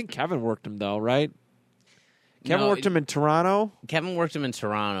 So I think Kevin worked him though, right? Kevin worked him in Toronto. Kevin worked him in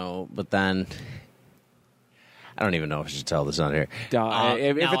Toronto, but then I don't even know if I should tell this on here.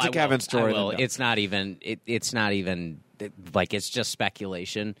 If it's a Kevin story, I will. It's not even. It's not even like it's just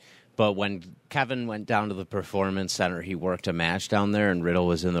speculation. But when Kevin went down to the Performance Center, he worked a match down there, and Riddle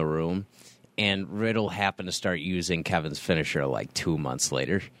was in the room. And Riddle happened to start using Kevin's finisher like 2 months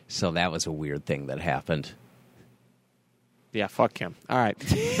later. So that was a weird thing that happened. Yeah, fuck him. All right.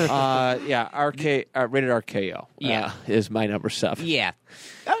 Rated RKO. Yeah. Is my number 7. Yeah.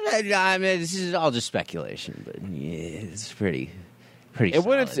 I mean, this is all just speculation, but it's pretty I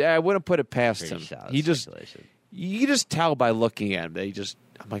solid. wouldn't put it past Pretty him. solid You speculation. just tell by looking at him.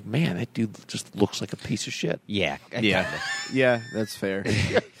 I'm like, man, that dude just looks like a piece of shit. Yeah. Yeah, that's fair.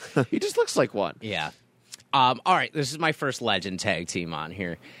 He just looks like one. Yeah. All right, this is my first Legend tag team on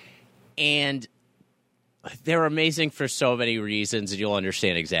here. And they're amazing for so many reasons, and you'll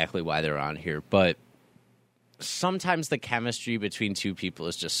understand exactly why they're on here. But sometimes the chemistry between two people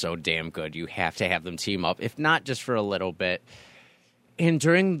is just so damn good, you have to have them team up, if not just for a little bit. And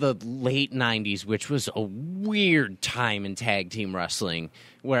during the late 90s, which was a weird time in tag team wrestling,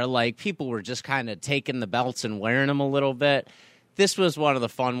 where people were just kind of taking the belts and wearing them a little bit, this was one of the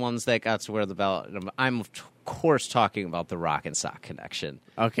fun ones that got to wear the belt. I'm, of course, talking about the Rock and Sock connection.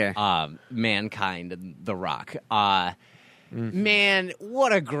 Okay. Mankind and The Rock. Man,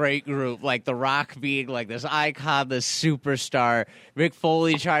 what a great group. The Rock being this icon, this superstar. Mick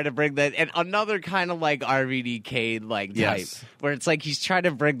Foley trying to bring that. And another kind of RVD Kane type. Yes. Where it's he's trying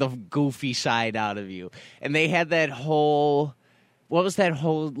to bring the goofy side out of you. And they had that whole... What was that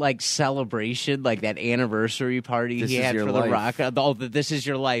whole celebration, that anniversary party he had for The Rock? The This Is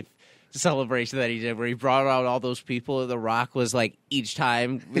Your Life celebration that he did, where he brought out all those people. The Rock was each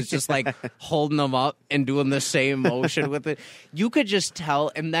time was just holding them up and doing the same motion with it. You could just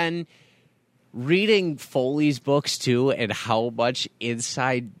tell. And then reading Foley's books too, and how much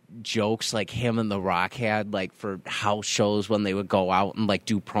inside jokes him and The Rock had for house shows when they would go out and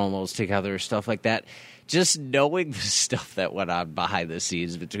do promos together, stuff like that. Just knowing the stuff that went on behind the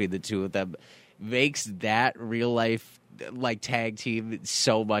scenes between the two of them makes that real life tag team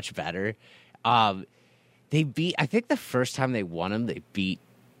so much better. They beat, I think the first time they won him, they beat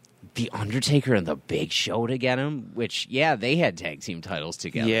The Undertaker and The Big Show to get him, which, they had tag team titles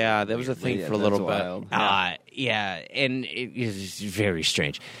together. Yeah, that was a thing for a little bit. Wild. And it is very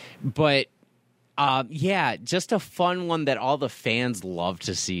strange. But just a fun one that all the fans love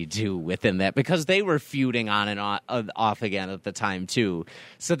to see too within that, because they were feuding on and off again at the time too.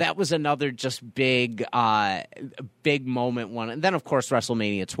 So that was another just big moment one. And then of course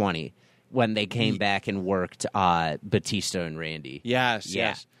WrestleMania 20 when they came back and worked Batista and Randy. Yes.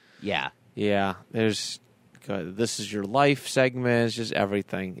 Yeah. There's This Is Your Life segments, just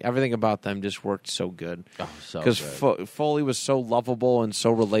everything about them just worked so good. Oh, so because good. Foley was so lovable and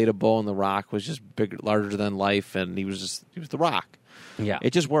so relatable, and The Rock was just bigger, larger than life, and he was The Rock. Yeah, it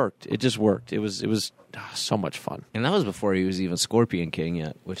just worked. It was so much fun. And that was before he was even Scorpion King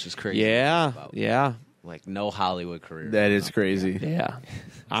yet, which is crazy. Yeah. No Hollywood career. That is crazy. Yeah,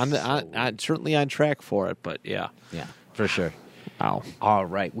 I'm certainly on track for it, but yeah, for sure. Wow. All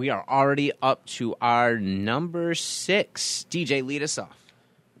right. We are already up to our number 6. DJ, lead us off.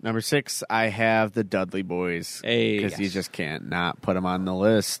 Number 6, I have the Dudley Boys. Hey. Because you Yes. just can't not put them on the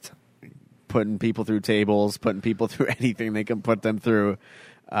list. Putting people through tables, putting people through anything they can put them through.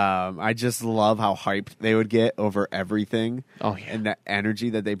 I just love how hyped they would get over everything. Oh, yeah. And that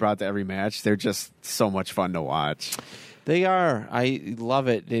energy that they brought to every match. They're just so much fun to watch. They are. I love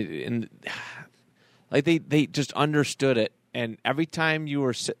it. And like they just understood it. And every time you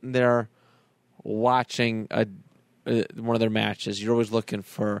were sitting there watching one of their matches, you're always looking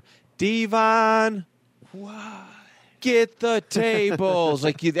for Devon. Get the tables.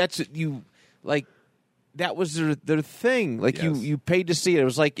 That was their thing. Like Yes. you paid to see it. It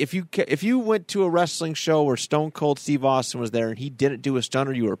was like if you went to a wrestling show where Stone Cold Steve Austin was there and he didn't do a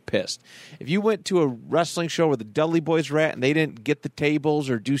stunner, you were pissed. If you went to a wrestling show where the Dudley Boys were at and they didn't get the tables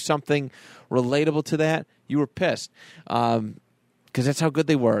or do something relatable to that, you were pissed. Because that's how good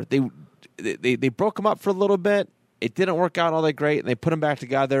they were. They broke them up for a little bit. It didn't work out all that great, and they put them back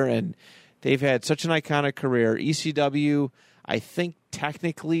together, and they've had such an iconic career. ECW, I think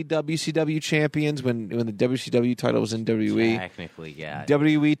technically WCW champions when the WCW title was in WWE. Technically, yeah.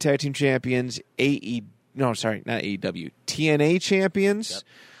 WWE Tag Team Champions, not AEW, TNA Champions.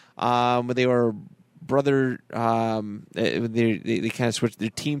 When they were brother, they kind of switched. Their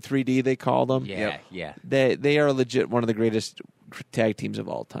Team 3D, they called them. Yeah, yeah. They are legit one of the greatest tag teams of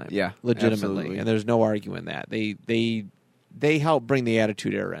all time. Yeah, legitimately, absolutely. and there's no arguing that. They helped bring the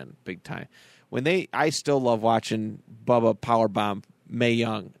Attitude Era in big time. I still love watching Bubba powerbomb Mae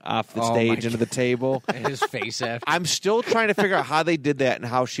Young off the Oh, stage my into the table. His face after. I'm still trying to figure out how they did that and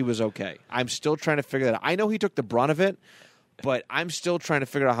how she was okay. I'm still trying to figure that out. I know he took the brunt of it, but I'm still trying to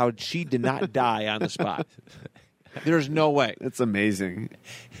figure out how she did not die on the spot. There's no way. It's amazing.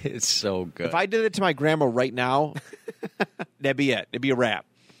 It's so good. If I did it to my grandma right now, that'd be it. It'd be a wrap.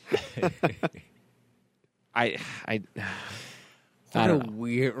 I what a don't know.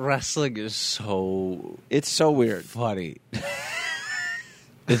 weird wrestling is so It's so weird. funny.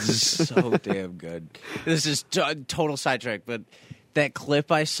 This is so damn good. This is total sidetrack, but that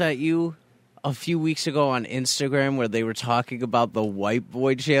clip I sent you a few weeks ago on Instagram where they were talking about the white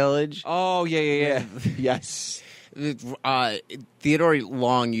boy challenge. Oh yeah. Yes. Theodore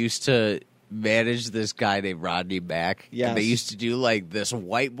Long used to manage this guy named Rodney Mack. Yes. And they used to do like this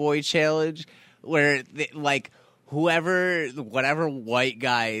white boy challenge where whatever white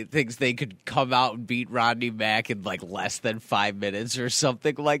guy thinks they could come out and beat Rodney Mack in like less than 5 minutes or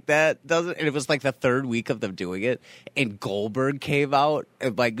something like that. And it was like the third week of them doing it. And Goldberg came out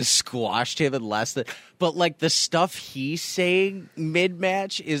and like squashed him in less than. But like the stuff he's saying mid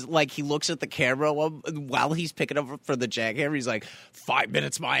match is like he looks at the camera while he's picking up for the jackhammer. He's like, 5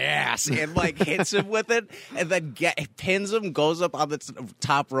 minutes my ass, and like hits him with it, and then pins him, goes up on the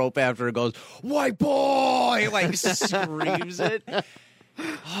top rope after it goes, white boy, like screams it.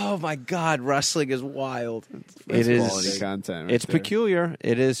 Oh my God, wrestling is wild. It is quality content. Right It's there. peculiar.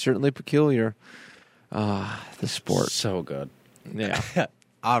 It is certainly peculiar. The sport. So good. Yeah.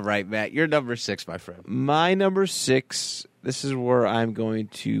 All right, Matt, you're number 6, my friend. My number 6. This is where I'm going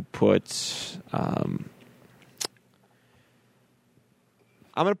to put. I'm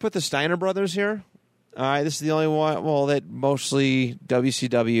going to put the Steiner brothers here. All right, this is the only one. Well, that mostly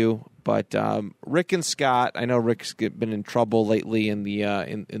WCW, but Rick and Scott. I know Rick's been in trouble lately in the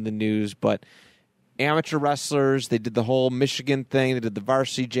in the news, but amateur wrestlers. They did the whole Michigan thing. They did the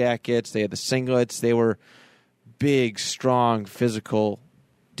varsity jackets. They had the singlets. They were big, strong, physical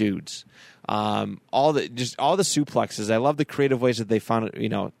dudes. All the suplexes. I love the creative ways that they found, to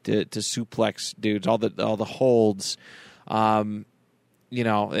suplex dudes. All the holds. They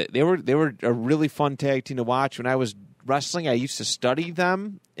were a really fun tag team to watch. When I was wrestling, I used to study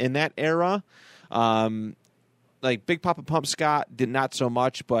them in that era. Like Big Papa Pump Scott did not so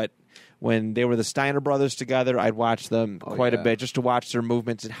much, but when they were the Steiner brothers together, I'd watch them quite a bit just to watch their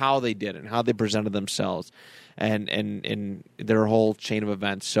movements and how they did it and how they presented themselves and their whole chain of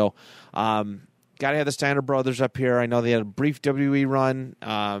events. So, got to have the Steiner brothers up here. I know they had a brief WWE run,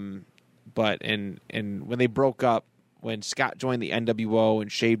 but when they broke up, when Scott joined the NWO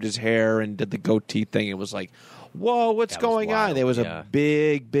and shaved his hair and did the goatee thing, it was like, whoa, what's That was going on? wild, There was yeah. a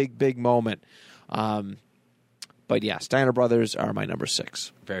big moment. But yeah, Steiner brothers are my number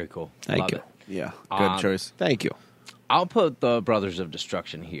 6. Very cool. Thank Love you. it. Yeah, good choice. Thank you. I'll put the Brothers of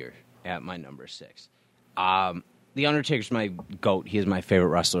Destruction here at my number 6. The Undertaker's my GOAT. He is my favorite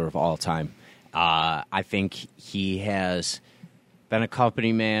wrestler of all time. I think he has been a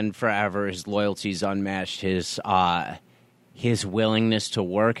company man forever. His loyalty is unmatched. His willingness to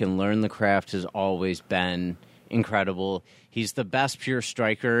work and learn the craft has always been incredible. He's the best pure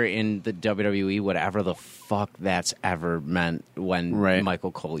striker in the WWE, whatever the fuck that's ever meant when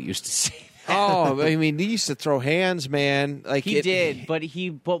Michael Cole used to say that. Oh, I mean, he used to throw hands, man. Like He did, but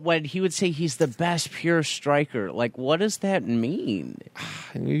when he would say he's the best pure striker, like, what does that mean?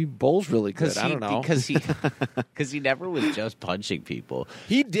 I mean, he bowls really good. I don't know. Because he never was just punching people.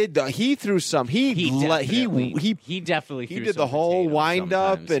 He did. He threw some. He definitely he threw did the some whole potatoes wind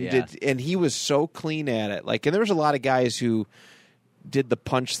up sometimes, and he was so clean at it. Like, and there was a lot of guys who did the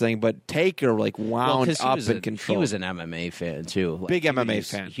punch thing, but Taker wound up and controlled. He was an MMA fan too, like, big MMA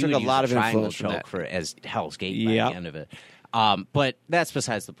fan. He Took would a lot of triangle influence from choke that. for as Hell's Gate by the end of it. But that's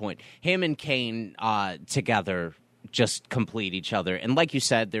besides the point. Him and Kane together just complete each other, and like you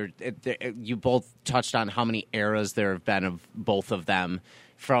said, you both touched on how many eras there have been of both of them,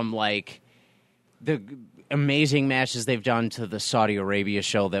 from like the amazing matches they've done to the Saudi Arabia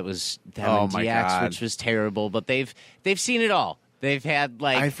show that was them and my DX, God. which was terrible. But they've seen it all. They've had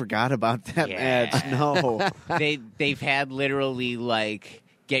like I forgot about that match. No. they've had literally like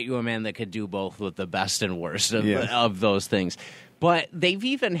get you a man that could do both with the best and worst of those things. But they've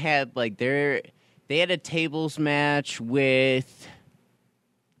even had like they had a tables match with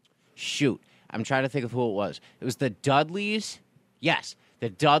I'm trying to think of who it was. It was the Dudleys. Yes. The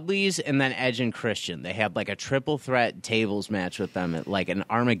Dudleys and then Edge and Christian. They had like a triple threat tables match with them at like an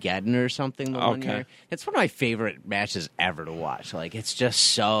Armageddon or something the one year. It's one of my favorite matches ever to watch. Like, it's just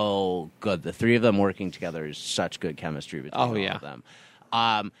so good. The three of them working together is such good chemistry between all of them.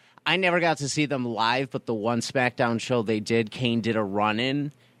 I never got to see them live, but the one SmackDown show they did, Kane did a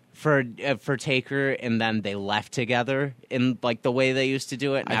run-in for Taker, and then they left together in like the way they used to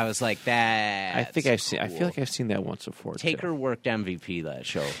do it. And I was like, that. I think I've seen. I feel like I've seen that once before. Taker worked MVP that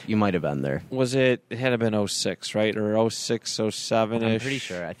show. You might have been there. Was it? It had to have been 06, right, or 06, 07 ish? I'm pretty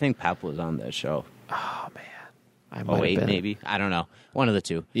sure. I think Pep was on that show. Oh man, I might have 08 been. maybe. I don't know. One of the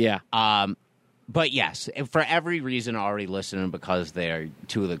two. Yeah. But yes, for every reason already listed, and because they are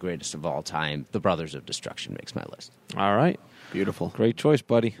two of the greatest of all time, the Brothers of Destruction makes my list. All right. Beautiful. Great choice,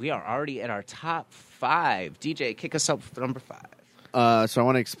 buddy. We are already at our top 5. DJ, kick us up with number 5. So I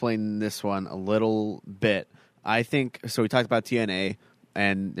want to explain this one a little bit. I think, so we talked about TNA,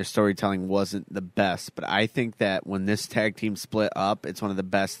 and their storytelling wasn't the best, but I think that when this tag team split up, it's one of the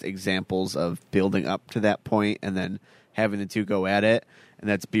best examples of building up to that point and then having the two go at it, and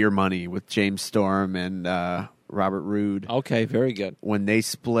that's Beer Money with James Storm and Robert Roode. Okay, very good. When they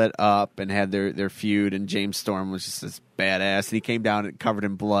split up and had their feud, and James Storm was just this badass, and he came down and covered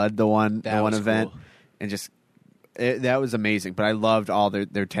in blood the one event, cool. and just that was amazing. But I loved all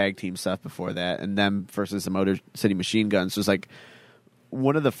their tag team stuff before that, and them versus the Motor City Machine Guns was like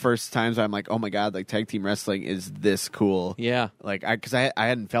one of the first times I'm like, oh my god, like tag team wrestling is this cool. Yeah, like because I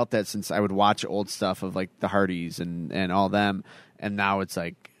hadn't felt that since I would watch old stuff of like the Hardys and all them, and now it's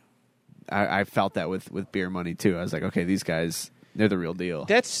like. I felt that with Beer Money too. I was like, okay, these guys, they're the real deal.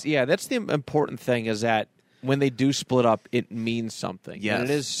 That's the important thing is that when they do split up, it means something. Yes. And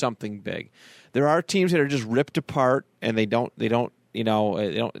it is something big. There are teams that are just ripped apart and they don't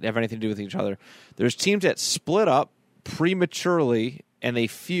have anything to do with each other. There's teams that split up prematurely and they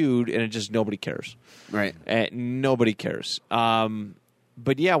feud and it just nobody cares. Right. Nobody cares.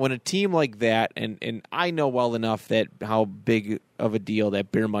 But yeah, when a team like that, and I know well enough that how big of a deal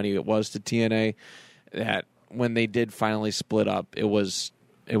that Beer Money it was to TNA, that when they did finally split up, it was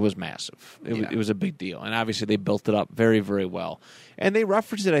massive. It was a big deal, and obviously they built it up very, very well. And they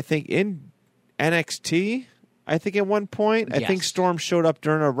referenced it, I think, in NXT. I think at one point, Yes. I think Storm showed up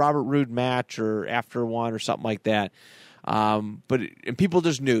during a Robert Roode match or after one or something like that. And people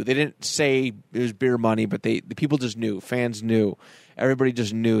just knew. They didn't say it was Beer Money, but the people just knew. Fans knew. Everybody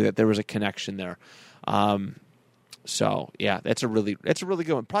just knew that there was a connection there. So yeah, that's a really good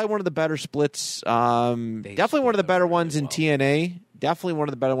one. Probably one of the better splits. Definitely one of the better ones in TNA. Definitely one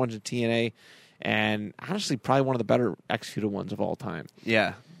of the better ones in TNA, and honestly, probably one of the better executed ones of all time.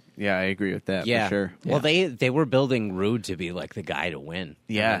 Yeah, I agree with that. Yeah. For sure. Well, they were building Rude to be like the guy to win.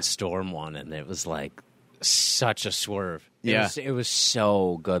 Yeah. And then Storm won, and it was like such a swerve. Yeah. It was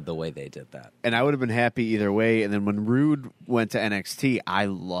so good the way they did that. And I would have been happy either way. And then when Rude went to NXT, I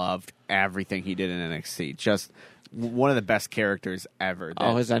loved everything he did in NXT. Just one of the best characters ever.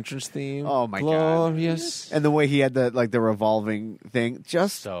 His entrance theme. Oh my glorious. God! And the way he had the revolving thing,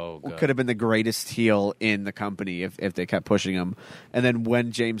 just So good. could have been the greatest heel in the company if they kept pushing him. And then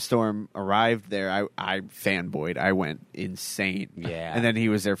when James Storm arrived there, I fanboyed. I went insane. Yeah. And then he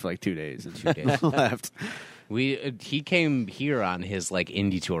was there for like 2 days and left. He came here on his like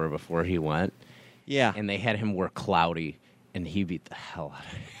indie tour before he went, Yeah, and they had him wear Cloudy, and he beat the hell out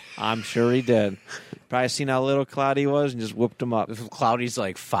of it. I'm sure he did. Probably seen how little Cloudy was and just whooped him up. Cloudy's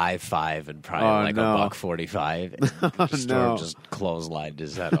like 5'5" and probably no. $145. Storm just clotheslined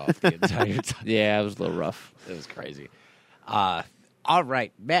his head off the entire time. Yeah, it was a little rough. It was crazy. All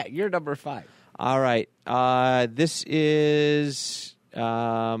right, Matt, you're number 5. All right. This is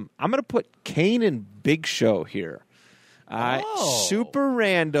I'm going to put Kane and Big Show here. Super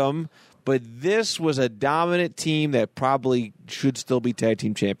random, but this was a dominant team that probably should still be tag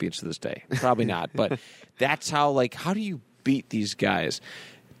team champions to this day. Probably not, but that's how do you beat these guys?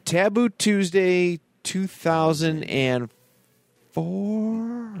 Taboo Tuesday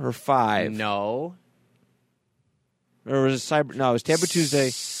 2004 or 5? No. Or was it Cyber? No, it was Taboo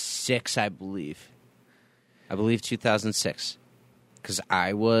Tuesday. 6, I believe. I believe 2006. Because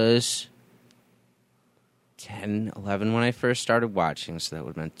I was 10, 11 when I first started watching, so that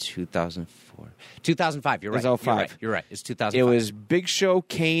would have been 2004. 2005, you're right. It was 05. You're right. It's 2005. It was Big Show,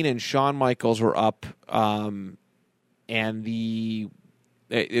 Kane, and Shawn Michaels were up, and it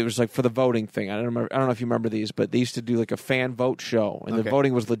was like for the voting thing. I don't know if you remember these, but they used to do like a fan vote show, and the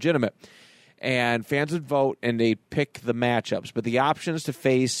voting was legitimate. And fans would vote, and they'd pick the matchups. But the options to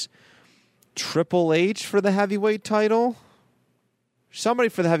face Triple H for the heavyweight title, somebody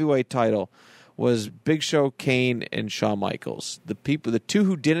for the heavyweight title, was Big Show, Kane, and Shawn Michaels. The two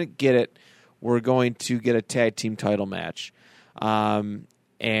who didn't get it were going to get a tag team title match. And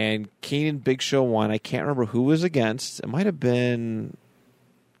Kane and Big Show won. I can't remember who was against. It might have been...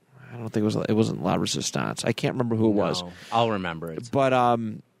 I don't think it wasn't La Resistance. I can't remember who it was. I'll remember it. But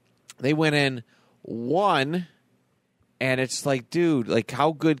they went in, won, and it's like, dude, like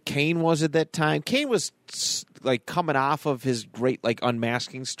how good Kane was at that time. Kane was like coming off of his great like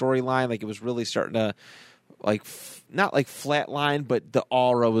unmasking storyline. Like it was really starting to like not like flatline, but the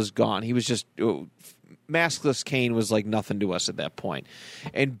aura was gone. He was just maskless. Kane was like nothing to us at that point.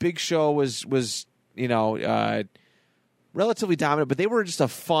 And Big Show was relatively dominant, but they were just a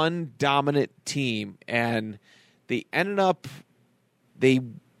fun, dominant team. And they ended up,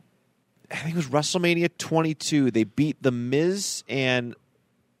 I think it was WrestleMania 22. They beat The Miz and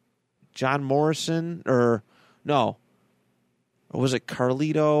John Morrison, or was it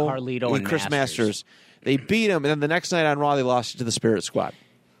Carlito? Carlito and Chris Masters. They beat him, and then the next night on Raw, they lost it to the Spirit Squad.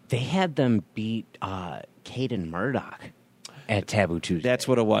 They had them beat Caden Murdoch at Taboo Tuesday. That's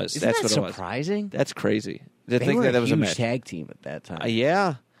what it was. Isn't That's that what it was. surprising? That's crazy. They think were that a was a huge match. tag team at that time.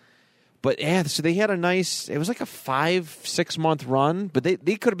 Yeah. But yeah, so they had a nice. It was like a 5-6 month run, but they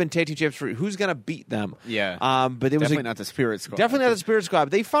could have been tag team champs for who's going to beat them. Yeah, but it was definitely not the Spirit Squad. Definitely not the Spirit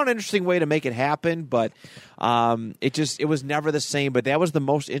Squad. They found an interesting way to make it happen, but it was never the same. But that was the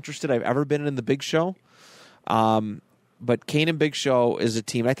most interested I've ever been in the Big Show. But Kane and Big Show is a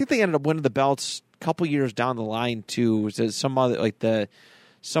team. I think they ended up winning the belts a couple years down the line too. It was some other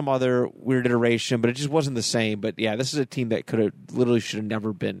weird iteration, but it just wasn't the same. But yeah, this is a team that should have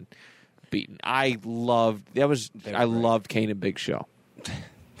never been beaten. I loved Kane and Big Show.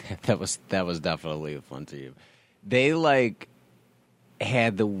 That was definitely a fun team. They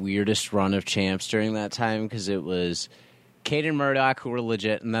had the weirdest run of champs during that time because it was Kate and Murdoch who were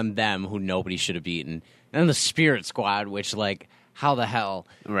legit, and then them who nobody should have beaten, and then the Spirit Squad, which how the hell?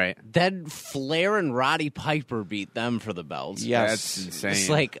 Right. Then Flair and Roddy Piper beat them for the belts. Yes. That's insane. It's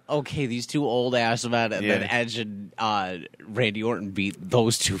like, okay, these two old ass men, and then Edge and Randy Orton beat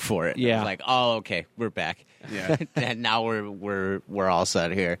those two for it. Yeah. It's like, oh, okay, we're back. Yeah. And now we're all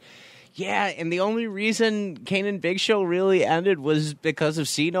set here. Yeah, and the only reason Kane and Big Show really ended was because of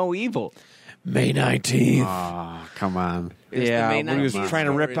See No Evil. May 19th. Oh, come on. Yeah, May when he was 19th trying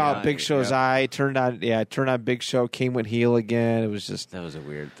to rip out Big Show's eye, turned on Big Show, Kane went heel again. It was just That was a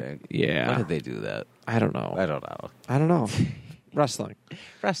weird thing. Yeah. Why did they do that? I don't know. I don't know. Wrestling.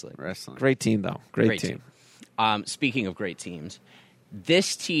 Wrestling. Great team though. Great team. Speaking of great teams,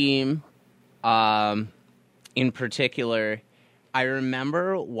 this team in particular, I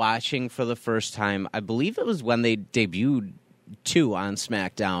remember watching for the first time, I believe it was when they debuted too on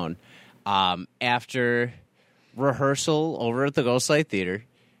SmackDown, after rehearsal over at the Ghostlight Theater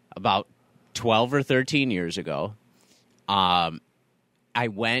about 12 or 13 years ago. I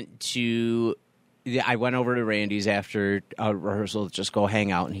went over to Randy's after a rehearsal to just go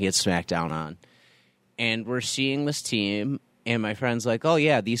hang out, and he had SmackDown on. And we're seeing this team, and my friend's like, oh,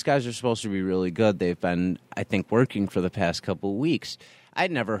 yeah, these guys are supposed to be really good. They've been, I think, working for the past couple of weeks.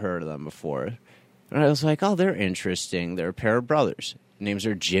 I'd never heard of them before. And I was like, oh, they're interesting. They're a pair of brothers. Names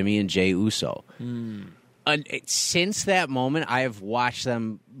are Jimmy and Jay Uso. And since that moment, I have watched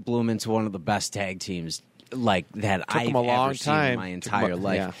them bloom into one of the best tag teams like that I've them a long ever seen in time. my Took entire them a-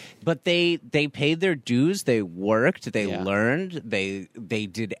 life. yeah. But they paid their dues. They worked. They Yeah. learned. They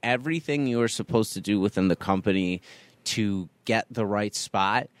did everything you were supposed to do within the company to get the right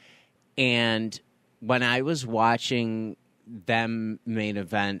spot. And when I was watching them main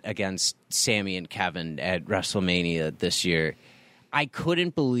event against Sammy and Kevin at WrestleMania this year, I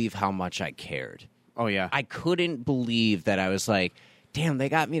couldn't believe how much I cared. Oh yeah. I couldn't believe that I was like, damn, they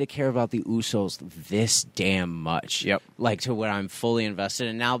got me to care about the Usos this damn much. Yep. Like to where I'm fully invested.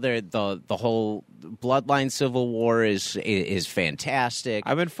 And now they're the whole Bloodline Civil War is fantastic.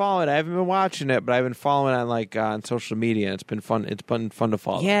 I've been following it. I haven't been watching it, but I've been following it on social media. It's been fun. It's been fun to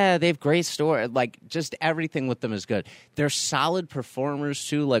follow. Yeah, they have great story. Like, just everything with them is good. They're solid performers,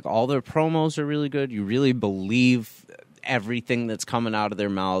 too. Like, all their promos are really good. You really believe everything that's coming out of their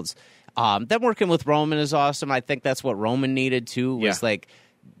mouths. Them working with Roman is awesome. I think that's what Roman needed, too, was, like,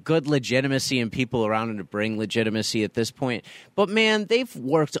 good legitimacy and people around him to bring legitimacy at this point. But, man, they've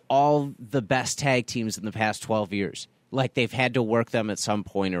worked all the best tag teams in the past 12 years. Like, they've had to work them at some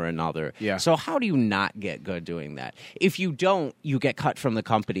point or another. Yeah. So how do you not get good doing that? If you don't, you get cut from the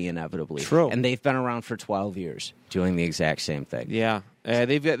company inevitably. True. And they've been around for 12 years doing the exact same thing. Yeah.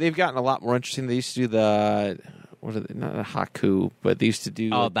 They've gotten a lot more interesting. They used to do the what are they? Not a Haku, but they used to do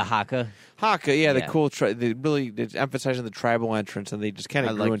Oh, the Haka? Haka. Yeah, the Yeah. cool. They really emphasizing the tribal entrance, and they just kind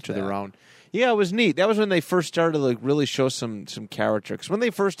I of grew liked into their that. own. Yeah, it was neat. That was when they first started to like really show some character. Because when they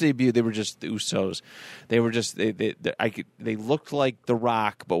first debuted, they were just the Usos. They were just they looked like The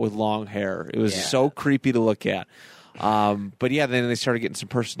Rock, but with long hair. It was so creepy to look at. But yeah, then they started getting some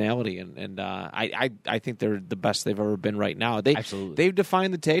personality, and I think they're the best they've ever been right now. Absolutely. They've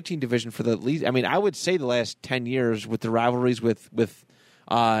defined the tag team division for the least. I mean, I would say the last 10 years with the rivalries with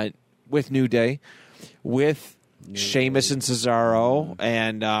New Day, with Sheamus and Cesaro,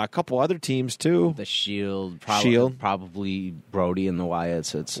 and a couple other teams too. The Shield. Probably Brody and the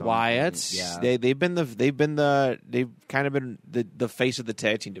Wyatts. At some Wyatts, point. Yeah. they've kind of been the face of the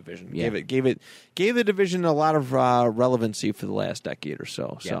tag team division. Yeah. Gave the division a lot of relevancy for the last decade or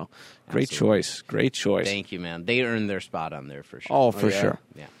so. Yeah, So great absolutely. choice. Thank you, man. They earned their spot on there for sure. Oh, for yeah. sure.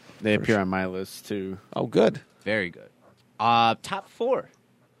 Yeah. They appear on my list too. Oh, good. Very good. Top 4.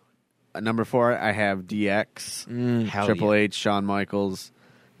 Number 4, I have DX, Hell Triple yeah. H, Shawn Michaels.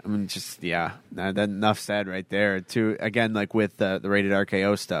 I mean, just that enough said right there. Two again, like with the rated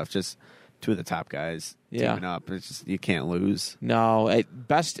RKO stuff, just two of the top guys teaming up. It's just you can't lose. No, I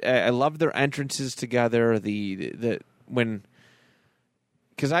love their entrances together. Because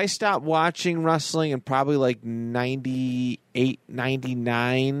I stopped watching wrestling in probably like 98,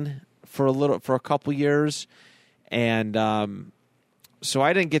 99 for a couple years, and so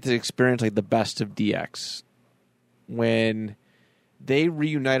I didn't get to experience like the best of DX when they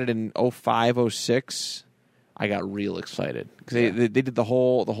reunited in 05, 06. I got real excited because they did the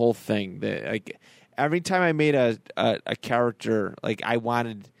whole thing. Like every time I made a character, like I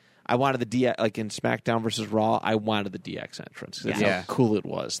wanted the DX, like in SmackDown versus Raw, I wanted the DX entrance. That's Yeah. how cool it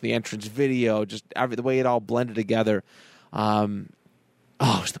was. The entrance video, just the way it all blended together. It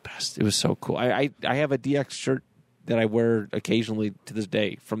was the best. It was so cool. I have a DX shirt that I wear occasionally to this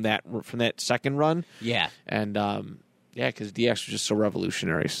day from that second run. Yeah. And because DX was just so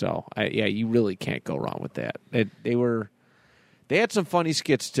revolutionary. So you really can't go wrong with that. They had some funny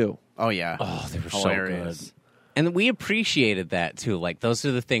skits too. Oh yeah. Oh, they were Hilarious. so good. And we appreciated that too. Like those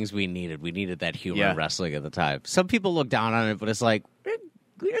are the things we needed. We needed that humor in wrestling at the time. Some people look down on it, but it's like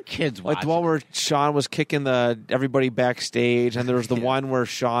we're kids watching. Like the one where Shawn was kicking everybody backstage, and there was the one where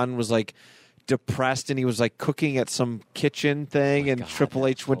Shawn was like depressed and he was like cooking at some kitchen thing, and God, Triple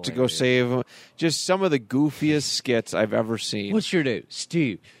H that's went to go hilarious. save him. Just some of the goofiest skits I've ever seen. What's your name?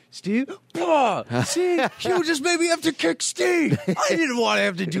 Steve. See, you just made me have to kick Steve. I didn't want to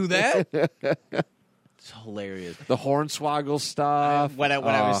have to do that. It's hilarious. The Hornswoggle stuff. When I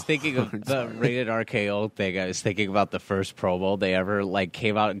was thinking of the rated RKO thing, I was thinking about the first promo they ever like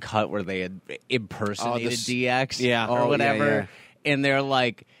came out and cut where they had impersonated DX, yeah. or Oh, whatever, yeah. and they're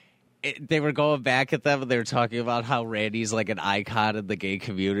like. They were going back at them and they were talking about how Randy's like an icon in the gay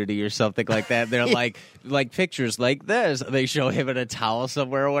community or something like that. They're like pictures like this. They show him in a towel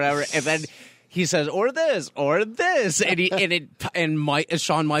somewhere or whatever, and then he says, "Or this, and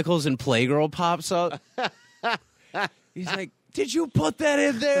Shawn Michaels and Playgirl pops up. He's like, "Did you put that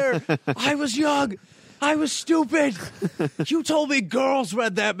in there? I was young. I was stupid. You told me girls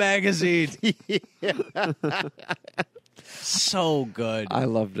read that magazine." So good. I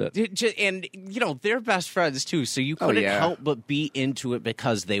loved it. And, they're best friends, too, so you couldn't yeah. help but be into it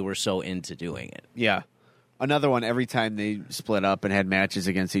because they were so into doing it. Yeah. another one. Every time they split up and had matches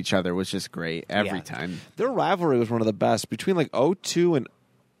against each other was just great. Every time. Their rivalry was one of the best between like 02 and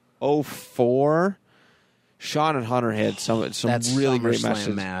 04. Sean and Hunter had some really great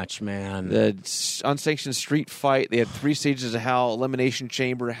matches. Match, man. The unsanctioned street fight. They had 3 stages of hell, elimination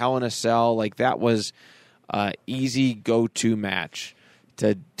chamber, Hell in a Cell. Like that was easy go-to match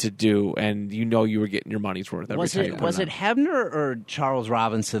to do, and you were getting your money's worth every time. Was it Hebner or Charles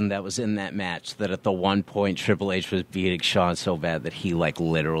Robinson that was in that match that at the one point Triple H was beating Sean so bad that he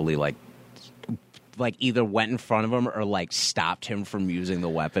literally either went in front of him or stopped him from using the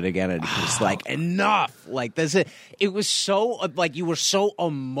weapon again, and he was like, enough. It was so you were so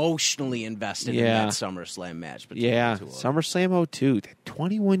emotionally invested in that SummerSlam match. SummerSlam 02,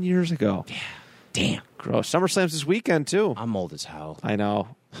 21 years ago. Yeah, damn. Gross. SummerSlam's this weekend too. I'm old as hell. I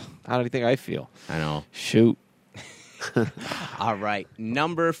know. How do you think I feel? I know. Shoot. All right.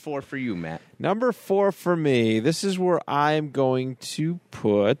 Number 4 for you, Matt. Number 4 for me. This is where I'm going to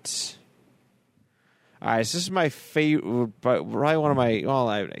put. All right, so this is my favorite, but probably one of my. Well,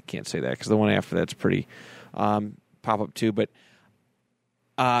 I can't say that because the one after that's pretty pop up too. But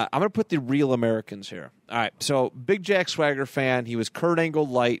I'm going to put the Real Americans here. All right, so big Jack Swagger fan. He was Kurt Angle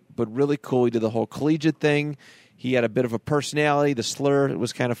light, but really cool. He did the whole collegiate thing. He had a bit of a personality. The slur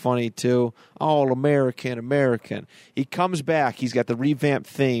was kind of funny too. All American, American. He comes back. He's got the revamped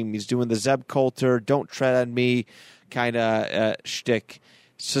theme. He's doing the Zeb Coulter, "Don't tread on me" kind of shtick.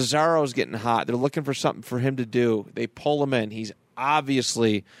 Cesaro's getting hot. They're looking for something for him to do. They pull him in. He's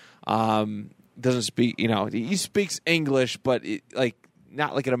obviously doesn't speak. He speaks English, but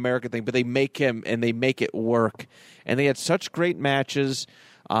not like an American thing. But they make him, and they make it work. And they had such great matches.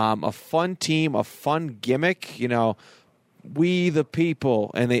 A fun team, a fun gimmick. We the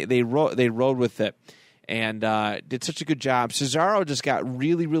people, and they rode with it, and did such a good job. Cesaro just got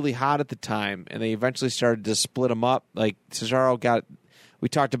really, really hot at the time, and they eventually started to split him up. We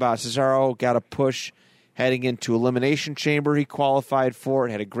talked about Cesaro got a push heading into Elimination Chamber. He qualified for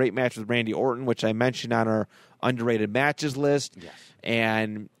it. Had a great match with Randy Orton, which I mentioned on our underrated matches list. Yes.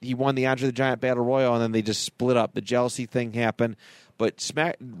 And he won the Andre the Giant Battle Royal, and then they just split up. The jealousy thing happened. But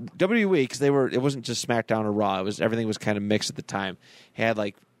WWE, because it wasn't just SmackDown or Raw. Everything was kind of mixed at the time. Had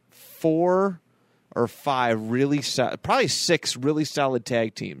 4 or 5 probably 6 really solid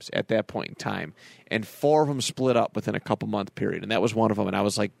tag teams at that point in time, and 4 of them split up within a couple month period, and that was one of them. And I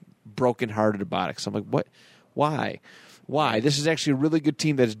was brokenhearted about it. So I'm like, what? Why? This is actually a really good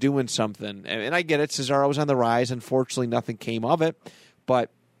team that's doing something. And I get it. Cesaro was on the rise. Unfortunately, nothing came of it,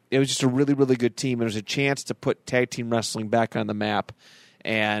 but it was just a really, really good team. And there was a chance to put tag team wrestling back on the map,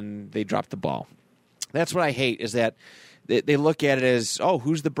 and they dropped the ball. That's what I hate, is that they look at it as,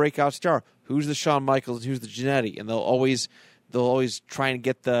 who's the breakout star? Who's the Shawn Michaels? Who's the Jannetty? And they'll always try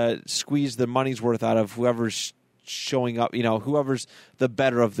and squeeze the money's worth out of whoever's showing up, whoever's the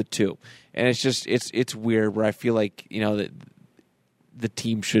better of the two. And it's just it's weird, where I feel like that the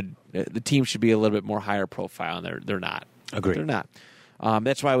team should be a little bit more higher profile, and they're not. Agreed. They're not.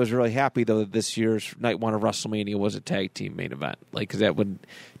 That's why I was really happy, though, that this year's Night 1 of WrestleMania was a tag team main event. Because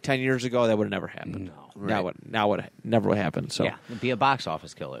 10 years ago, that would have never happened. No. Right. Now never would happen. So yeah, it'd be a box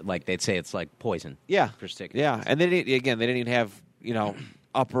office killer. They'd say it's like poison. Yeah. For tickets. Yeah, and they didn't even have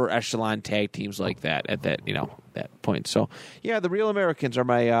upper echelon tag teams like that at that that point. So yeah, the Real Americans are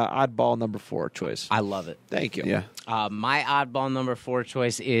my oddball number 4 choice. I love it. Thank you. Yeah. My oddball number 4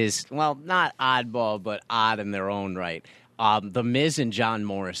 choice is, not oddball, but odd in their own right. The Miz and John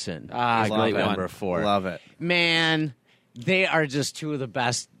Morrison. Great number one. 4. Love it. Man, they are just 2 of the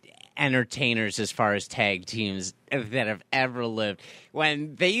best entertainers as far as tag teams that have ever lived.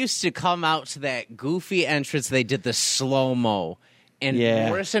 When they used to come out to that goofy entrance, they did the slow-mo. And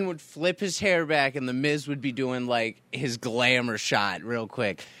Morrison would flip his hair back, and the Miz would be doing his glamour shot real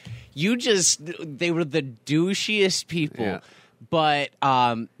quick. They were the douchiest people. Yeah. But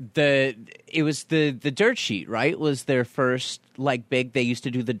it was the Dirt Sheet, right? Was their first big. They used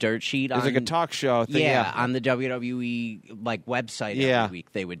to do the Dirt Sheet. It was like a talk show thing. Yeah, on the WWE website Yeah. every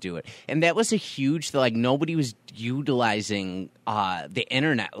week they would do it, and that was a huge. Nobody was utilizing the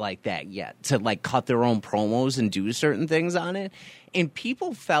internet like that yet to cut their own promos and do certain things on it, and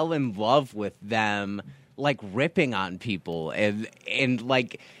people fell in love with them, ripping on people and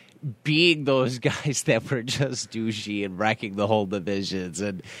being those guys that were just douchey and wrecking the whole divisions.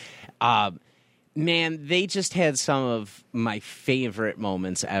 And man, they just had some of my favorite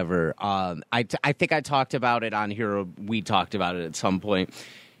moments ever. I think I talked about it on here. We talked about it at some point.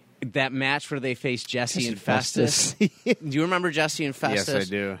 That match where they faced Jesse and Festus. Do you remember Jesse and Festus? Yes, I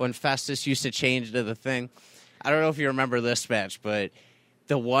do. When Festus used to change to the thing. I don't know if you remember this match, but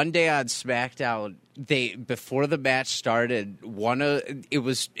the one day on SmackDown, before the match started,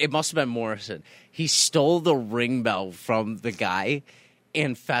 it must have been Morrison. He stole the ring bell from the guy,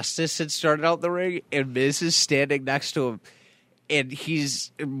 and Festus had started out the ring, and Miz is standing next to him, and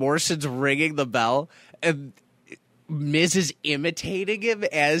Morrison's ringing the bell, and Miz is imitating him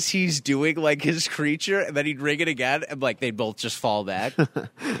as he's doing like his creature, and then he'd ring it again, and like they'd both just fall back,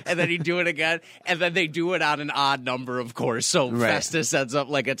 and then he'd do it again, and then they do it on an odd number, of course. So Festus ends up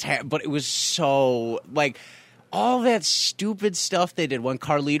like but it was so like all that stupid stuff they did when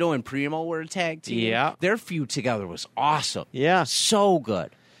Carlito and Primo were a tag team. Yeah, their feud together was awesome. Yeah, so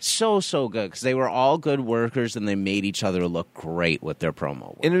good. So good because they were all good workers and they made each other look great with their promo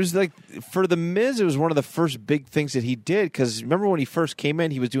work. And it was like for the Miz, it was one of the first big things that he did because remember when he first came in,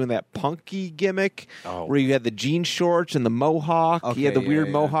 he was doing that punky gimmick where he had the jean shorts and the mohawk. Okay, he had the weird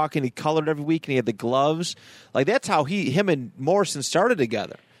mohawk and he colored every week and he had the gloves. Like that's how him and Morrison started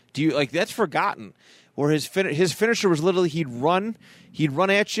together. Do you like that's forgotten? Where his finisher was literally he'd run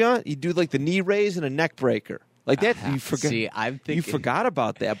at you, he'd do like the knee raise and a neck breaker. Like that, you forgot. See, I'm thinking, you forgot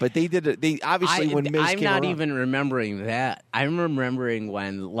about that, but they did it. They obviously when Miz I'm came not around. even remembering that. I'm remembering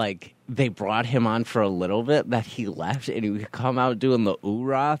when like they brought him on for a little bit, that he left and he would come out doing the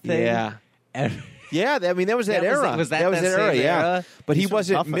oorah thing. Yeah. And Yeah, I mean that was that era. Was that was that era? same Yeah, era? but He's he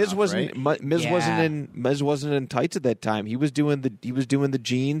wasn't. tough Miz enough, wasn't. right? Miz Yeah. wasn't in tights at that time. He was doing the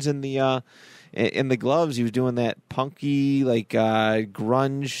jeans and the gloves. He was doing that punky like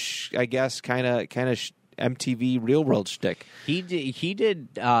grunge, I guess, kind of MTV Real World shtick. He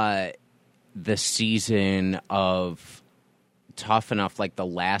did the season of Tough Enough, like the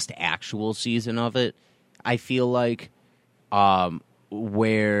last actual season of it. I feel like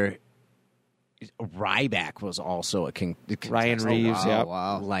where Ryback was also a Ryan contestant. Reeves, yeah.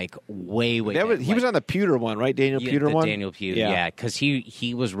 Wow. Like way He was on the Pewter one, right? Daniel Pewter the one. Daniel Pewter, yeah, because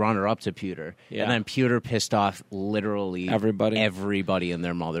he was runner up to Pewter, Yeah. and then Pewter pissed off literally Everybody. and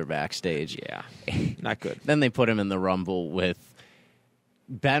their mother backstage. Yeah, not good. Then they put him in the Rumble with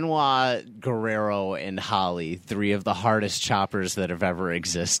Benoit, Guerrero, and Holly, three of the hardest choppers that have ever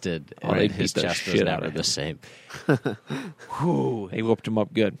existed. Oh, they and his beat the chest was shit out never of the him. same. They whooped him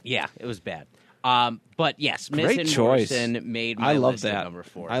up good. Yeah, it was bad. But yes, Miz Great and choice. Morrison made my I love list at that. number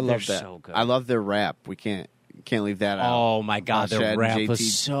 4. I love They're that. So good. I love their rap. We can't leave that out. Oh my God, Shad their and rap JT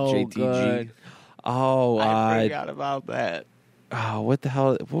was so JTG. good. Oh, I forgot about that. what the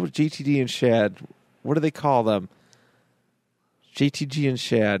hell? What was GTD and Shad? What do they call them? JTG and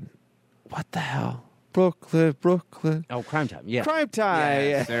Shad. What the hell? Brooklyn. Oh, Crime Time. Yeah. Crime Time.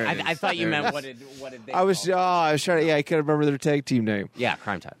 Yes, there it I is. thought you There it meant is. what did they I was call it? trying to. Yeah, I can't remember their tag team name. Yeah,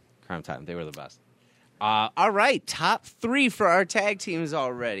 Crime Time. They were the best. All right, top 3 for our tag teams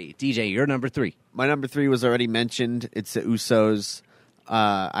already. DJ, you're number 3. My number 3 was already mentioned. It's the Usos.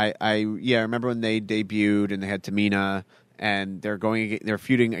 I remember when they debuted and they had Tamina and they're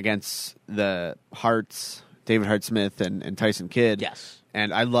feuding against the Harts, David Hart Smith and Tyson Kidd. Yes.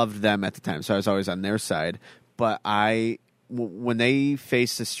 And I loved them at the time, so I was always on their side. But when they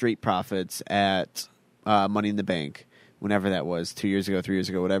faced the Street Profits at Money in the Bank, whenever that was, 2 years ago, 3 years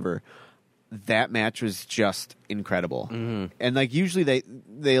ago, whatever, that match was just incredible. Mm-hmm. And like usually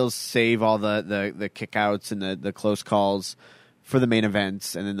they'll save all the kickouts and the close calls for the main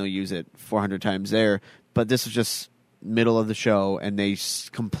events, and then they'll use it 400 times there. But this was just middle of the show, and they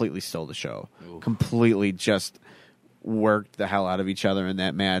completely stole the show. Ooh. Completely just worked the hell out of each other in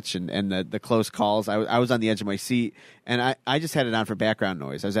that match, and the close calls. I was on the edge of my seat, and I just had it on for background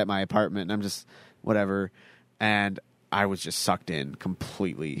noise. I was at my apartment, and I'm just whatever, and I was just sucked in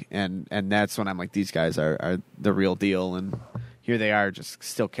completely, and that's when I'm like, these guys are the real deal, and here they are, just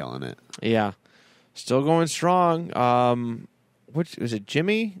still killing it. Yeah, still going strong. Which is it?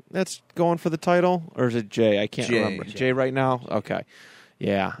 Jimmy that's going for the title, or is it Jay? I can't remember. Jay right now. Okay,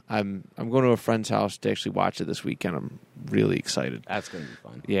 yeah. I'm going to a friend's house to actually watch it this weekend. I'm really excited. That's going to be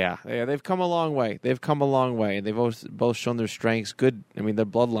fun. Yeah, they've come a long way. And they've both shown their strengths. Good. I mean, their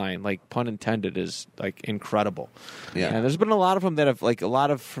bloodline, like pun intended, is like incredible. Yeah. And there's been a lot of them that have like a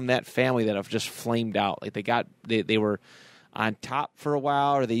lot of from that family that have just flamed out. Like they were on top for a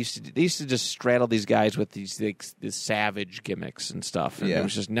while, or they used to just straddle these guys with these savage gimmicks and stuff, and it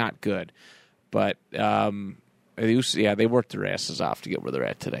was just not good. But they worked their asses off to get where they're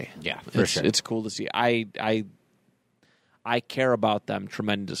at today. Yeah, for sure. It's cool to see. I care about them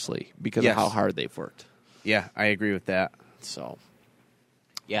tremendously because of how hard they've worked. Yeah, I agree with that. So,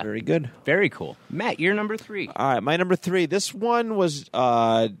 yeah, very good. Very cool. Matt, you're number 3. All right, my number 3. This one was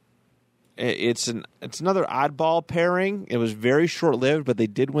it's another oddball pairing. It was very short lived, but they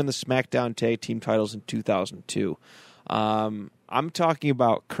did win the SmackDown Tag Team titles in 2002. I'm talking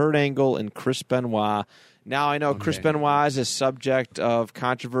about Kurt Angle and Chris Benoit. Now, I know Chris Benoit is a subject of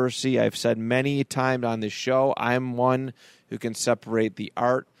controversy. I've said many times on this show, I'm one who can separate the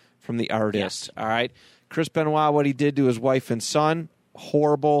art from the artist. Yes. All right? Chris Benoit, what he did to his wife and son,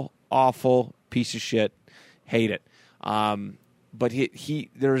 horrible, awful, piece of shit. Hate it. But he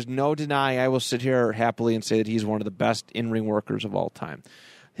there's no denying, I will sit here happily and say that he's one of the best in-ring workers of all time.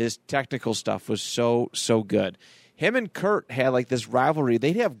 His technical stuff was so good. Him and Kurt had like this rivalry.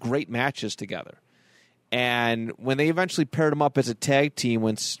 They'd have great matches together. And when they eventually paired them up as a tag team,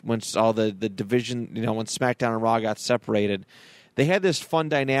 once all the division, when SmackDown and Raw got separated, they had this fun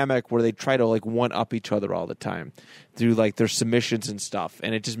dynamic where they try to like one up each other all the time through like their submissions and stuff,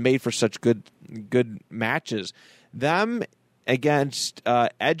 and it just made for such good matches. Them against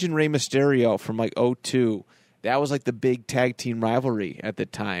Edge and Rey Mysterio from like 2002. That was like the big tag team rivalry at the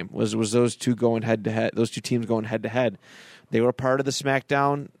time. Was those two going head to head? Those two teams going head to head. They were part of the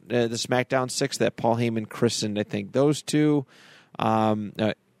SmackDown 6 that Paul Heyman christened. I think those two,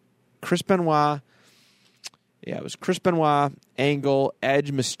 Chris Benoit. Yeah, it was Chris Benoit, Angle,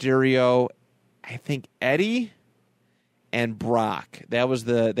 Edge, Mysterio. I think Eddie and Brock. That was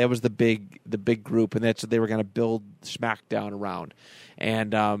the big group, and that's what they were going to build SmackDown around.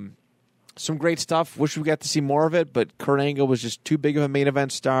 And some great stuff. Wish we got to see more of it, but Kurt Angle was just too big of a main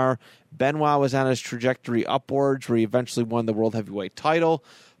event star. Benoit was on his trajectory upwards, where he eventually won the World Heavyweight title.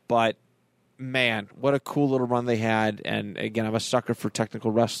 But man, what a cool little run they had. And again, I'm a sucker for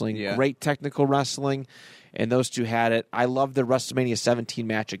technical wrestling. Yeah. Great technical wrestling. And those two had it. I love the WrestleMania 17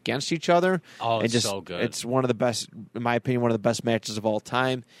 match against each other. Oh, it's so good. It's one of the best, in my opinion, one of the best matches of all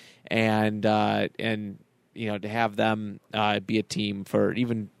time. And to have them be a team for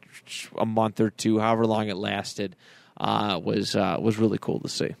even a month or two, however long it lasted, was really cool to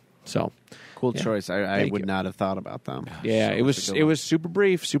see. So Cool choice. I would you. not have thought about them. yeah, So it that's a good it one. was super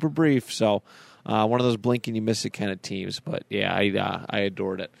brief. So one of those blink and you miss it kind of teams. But yeah, I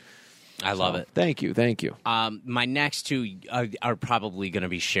adored it. I love it. Thank you. My next two are probably going to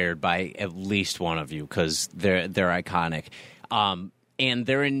be shared by at least one of you because they're iconic, and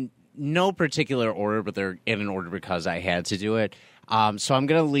they're in no particular order, but they're in an order because I had to do it. So I'm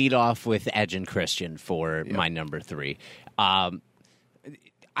going to lead off with Edge and Christian for my number 3.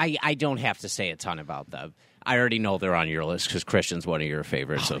 I don't have to say a ton about them. I already know they're on your list because Christian's one of your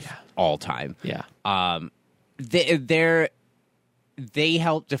favorites of all time. Yeah. They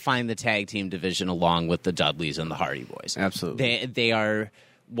helped define the tag team division along with the Dudleys and the Hardy Boys. Absolutely. They are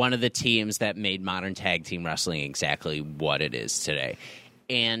one of the teams that made modern tag team wrestling exactly what it is today.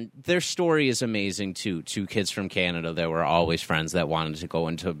 And their story is amazing, too. 2 kids from Canada that were always friends that wanted to go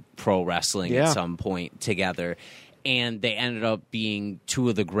into pro wrestling at some point together. And they ended up being 2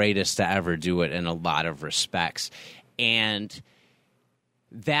 of the greatest to ever do it in a lot of respects. And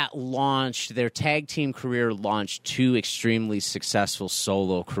that launched, their tag team career launched 2 extremely successful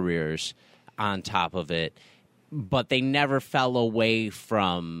solo careers on top of it. But they never fell away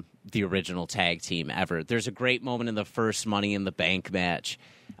from the original tag team ever. There's a great moment in the first Money in the Bank match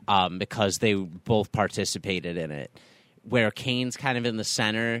because they both participated in it, where Kane's kind of in the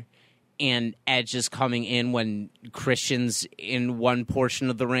center and Edge is coming in when Christian's in one portion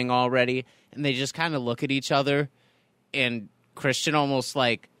of the ring already, and they just kind of look at each other, and Christian almost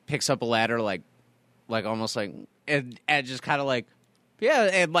like picks up a ladder, like almost like, and Edge is kind of like, yeah,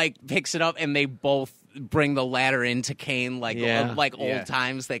 and like picks it up, and they both bring the ladder into Kane like old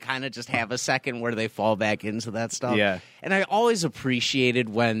times. They kind of just have a second where they fall back into that stuff. Yeah. And I always appreciated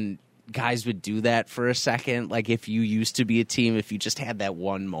when guys would do that for a second. Like if you used to be a team, if you just had that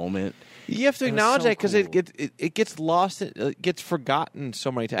one moment. You have to acknowledge so that because cool. it gets lost, it gets forgotten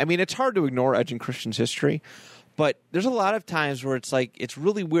so many times. I mean, it's hard to ignore Edge and Christian's history, but there's a lot of times where it's like it's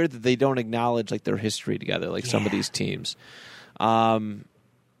really weird that they don't acknowledge like their history together, like some of these teams.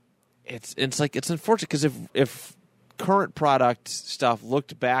 It's like it's unfortunate because if current product stuff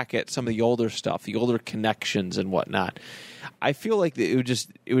looked back at some of the older stuff, the older connections and whatnot, I feel like it would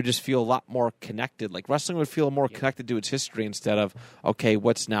just feel a lot more connected. Like wrestling would feel more connected to its history instead of okay,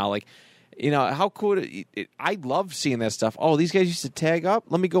 what's now like. You know, how cool I love seeing that stuff. Oh, these guys used to tag up.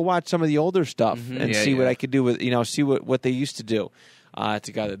 Let me go watch some of the older stuff and see what I could do with, see what they used to do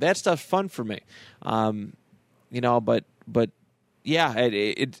together. That stuff's fun for me. But yeah,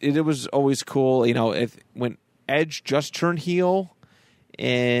 it was always cool. When Edge just turned heel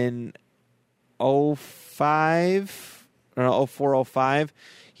in 05 or 04, 05,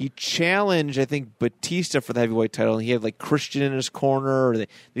 he challenged, I think, Batista for the heavyweight title, and he had like Christian in his corner. Or they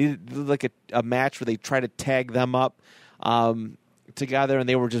did like a match where they tried to tag them up. together, and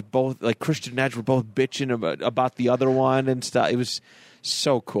they were just both like Christian and Edge were both bitching about the other one and stuff. It was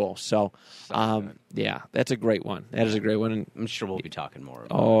so cool. So, yeah, that's a great one. That is a great one. And, I'm sure we'll be talking more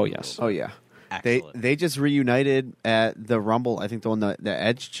about oh it. yes, Oh yeah. Excellent. They just reunited at the Rumble. I think the one that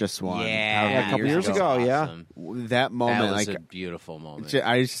Edge just won. Yeah, a couple years ago, yeah. That moment, That was like a beautiful moment.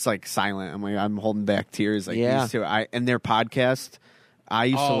 I was just like silent. I'm holding back tears. Like Yeah. these two. And their podcast. I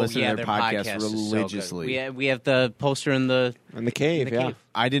used to listen to their podcast is so good. religiously. We have the poster in the in the cave. in the yeah, cave.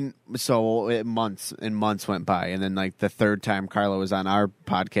 I didn't. So months and months went by, and then like the third time Carla was on our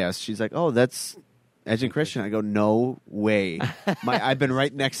podcast, she's like, "Oh, that's Edge and Christian." I go, "No way!" I've been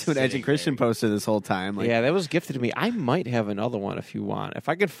right next to an Edge and Christian poster this whole time. Like, yeah, that was gifted to me. I might have another one if you want. If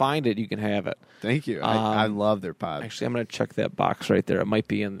I can find it, you can have it. thank you. I love their pod. Actually, I'm going to check that box right there. It might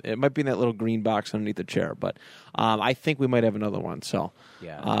be in that little green box underneath the chair. But I think we might have another one. So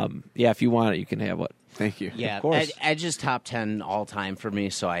Yeah. if you want it, you can have it. Thank you. Yeah, Of course. Edge is top 10 all time for me,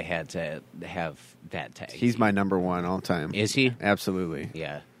 so I had to have that tag. He's my number one all time. Is he? Absolutely.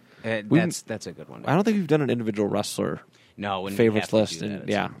 Yeah. We- That's a good one. I don't think we've done an individual wrestler No, when favorites we have list. to do And that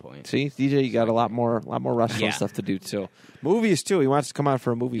yeah, at some point. see, DJ, you got a lot more wrestling Yeah. stuff to do too. Movies too. He wants to come out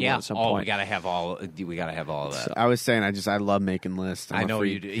for a movie one Yeah. at some Oh, point. we gotta have all of that. I was saying, I love making lists. I'm I a know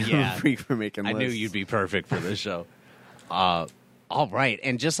freak. you do. I'm Yeah. a freak for making I lists. knew you'd be perfect for this show. All right,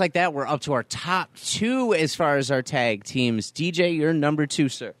 and just like that, we're up to our top 2 as far as our tag teams. DJ, you're number 2,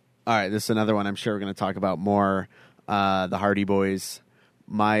 sir. All right, this is another one I'm sure we're going to talk about more. The Hardy Boys.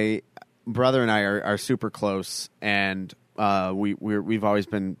 My brother and I are super close, and we've always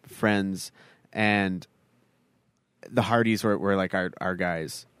been friends. And the Hardys were like our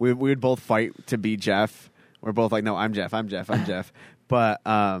guys. We would both fight to be Jeff. We're both like, no, I'm Jeff. But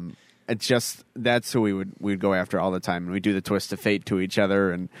it's just that's who we'd go after all the time, and we do the twist of fate to each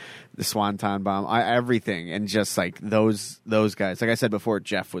other and the swanton bomb, everything, and just like those guys. Like I said before,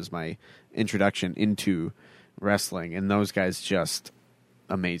 Jeff was my introduction into wrestling, and those guys just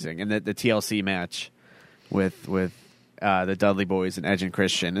amazing. And the TLC match with the Dudley Boys and Edge and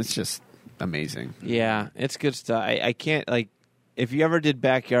Christian, it's just amazing. Yeah, it's good stuff. I can't, like, if you ever did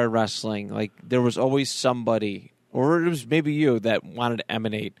backyard wrestling, like, there was always somebody, or it was maybe you, that wanted to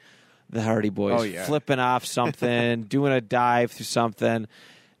emanate the Hardy Boys. Oh, yeah. Flipping off something, doing a dive through something.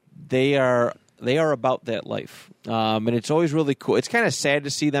 They are about that life, and it's always really cool. It's kind of sad to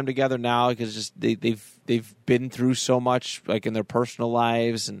see them together now because just they've been through so much, like in their personal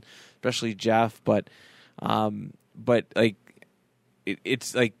lives, and especially Jeff. But like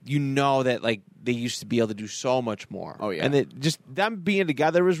it's like that like they used to be able to do so much more. Oh yeah, and just them being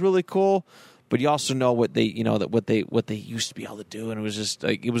together was really cool. But you also know what they used to be able to do, and it was just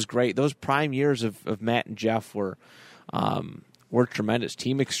like it was great. Those prime years of Matt and Jeff were tremendous.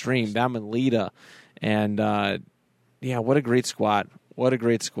 Team Extreme, them and Lita, and what a great squad! What a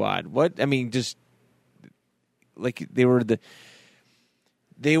great squad! Just like they were the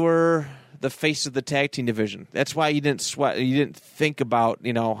face of the tag team division. That's why you didn't sweat. You didn't think about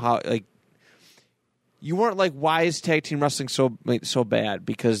how like. You weren't like, why is tag team wrestling so bad?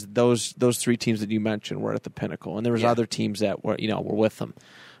 Because those 3 teams that you mentioned were at the pinnacle, and there was other teams that were were with them.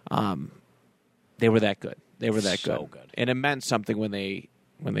 They were that good. So good. And it meant something when they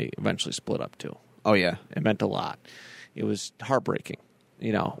eventually split up too. Oh yeah, It meant a lot. It was heartbreaking.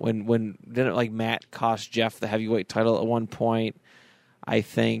 When didn't like Matt cost Jeff the heavyweight title at one point? I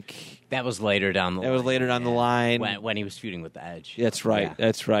think That was later down the line. That was later down the line. When he was feuding with the Edge. That's right. Yeah.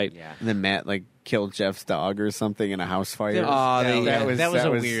 That's right. Yeah. and then Matt like killed Jeff's dog or something in a house fire. That was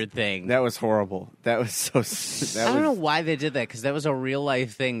a weird thing. That was horrible. That was so. I don't know why they did that, because that was a real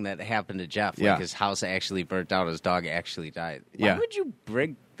life thing that happened to Jeff. Like, Yeah. his house actually burnt down, his dog actually died. Why Yeah. would you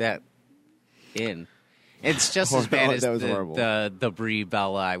bring that in? It's just as bad as That was horrible. the Brie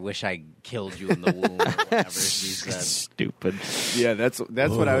Bella, I wish I killed you in the womb, or whatever she said. Stupid. Yeah, that's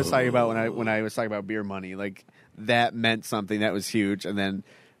what I was talking about when I was talking about beer money. Like that meant something. That was huge. And then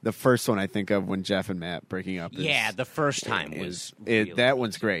the first one I think of when Jeff and Matt breaking up. Yeah, the first time was really that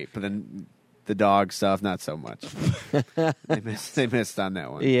one's great, but then the dog stuff not so much. They missed on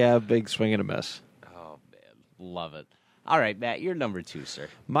that one. Yeah, big swing and a miss. Oh, man. Love it. All right, Matt, you're number 2, sir.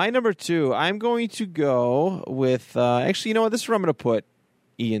 My number 2, I'm going to go with. Actually, you know what? This is where I'm going to put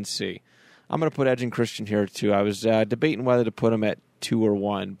E and C. I'm going to put Edge and Christian here too. I was debating whether to put them at 2 or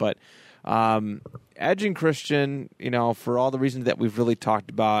 1, but Edge and Christian, for all the reasons that we've really talked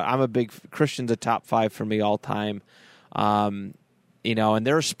about, I'm a big Christian's a top 5 for me all time. And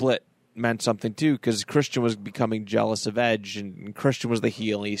their split meant something too, because Christian was becoming jealous of Edge, and Christian was the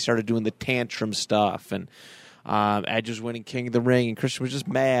heel, and he started doing the tantrum stuff, and Edge was winning King of the Ring, and Christian was just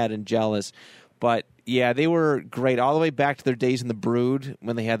mad and jealous. But yeah, they were great all the way back to their days in the Brood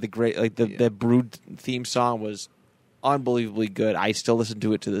when they had the great the Brood theme song was unbelievably good. I still listen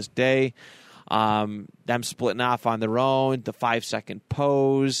to it to this day. Them splitting off on their own, the 5-second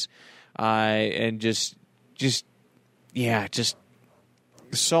pose, and just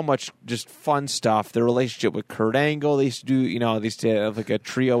so much just fun stuff. Their relationship with Kurt Angle, they used to have like a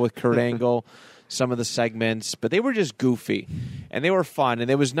trio with Kurt Angle, some of the segments, but they were just goofy and they were fun. And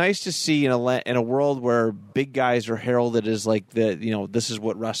it was nice to see in a world where big guys are heralded as like this is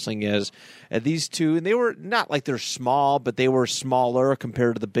what wrestling is. And these two, and they were not like they're small, but they were smaller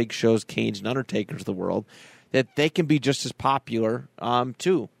compared to the big shows, Canes and Undertakers of the world, that they can be just as popular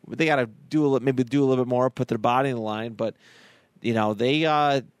too. They got to do a little bit more, put their body in the line, but they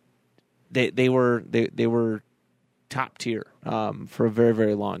were top tier for a very,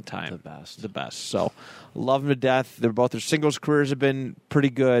 very long time. The best. So love them to death. Their singles careers have been pretty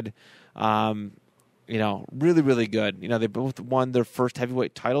good. Really, really good. They both won their first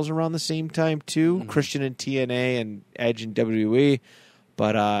heavyweight titles around the same time too. Mm-hmm. Christian in TNA and Edge in WWE.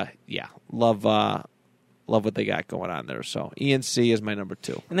 But love what they got going on there. So ENC is my number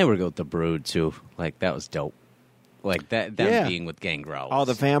 2. And they were good with the Brood too. Like that was dope. Like that being with Gangrel. Oh,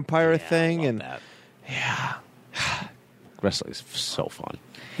 the vampire thing and that. Yeah. Wrestling is so fun.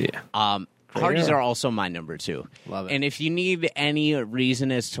 Yeah. Hardys are also my number 2. Love it. And if you need any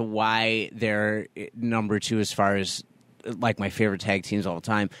reason as to why they're number 2 as far as like my favorite tag teams all the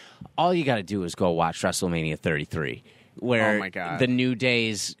time, all you got to do is go watch WrestleMania 33. Where oh my God. The New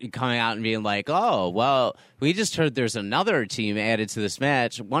Day's coming out and being like, oh, well, we just heard there's another team added to this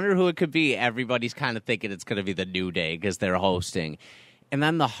match. Wonder who it could be. Everybody's kind of thinking it's going to be the New Day because they're hosting. And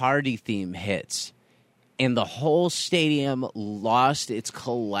then the Hardy theme hits. And the whole stadium lost its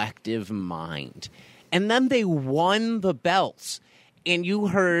collective mind. And then they won the belts. And you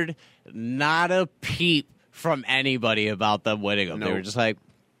heard not a peep from anybody about them winning them. Nope. They were just like,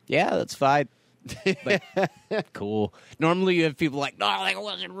 yeah, that's fine. Like, cool. Normally you have people like, no, like it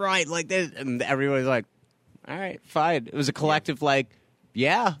wasn't right, like this, and everybody's like, all right, fine. It was a collective like,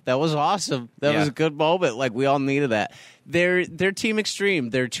 yeah, that was awesome. That was a good moment. Like we all needed that. They're Team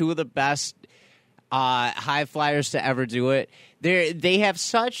Extreme. They're 2 of the best high flyers to ever do it. They have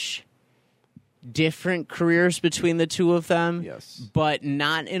such different careers between the 2 of them, yes, but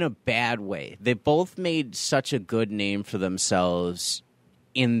not in a bad way. They both made such a good name for themselves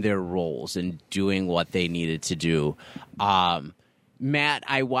in their roles and doing what they needed to do. Matt,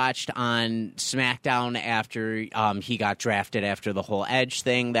 I watched on SmackDown after he got drafted after the whole Edge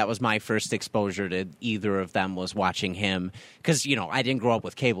thing. That was my first exposure to either of them, was watching him. Because, I didn't grow up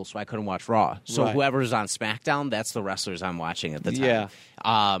with cable, so I couldn't watch Raw. So whoever's on SmackDown, that's the wrestlers I'm watching at the time.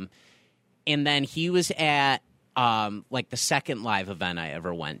 Yeah. And then he was at like the second live event I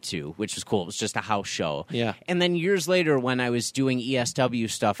ever went to, which was cool. It was just a house show. Yeah. And then years later, when I was doing ESW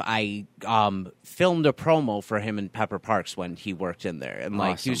stuff, I filmed a promo for him and Pepper Parks when he worked in there. And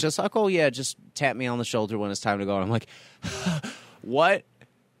like, he was just like, oh yeah, just tap me on the shoulder when it's time to go. And I'm like, what?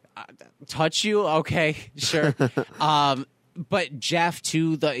 Touch you? Okay, sure. But Jeff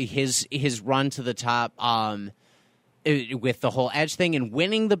too, his run to the top, with the whole Edge thing and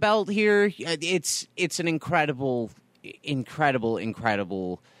winning the belt here, it's an incredible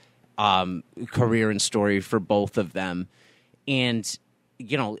career and story for both of them. And,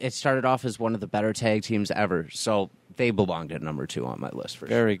 it started off as one of the better tag teams ever. So they belonged at number 2 on my list for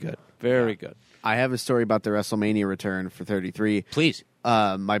Very sure. good. Very good. I have a story about the WrestleMania return for 33. Please.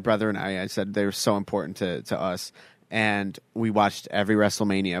 My brother and I said they were so important to us. And we watched every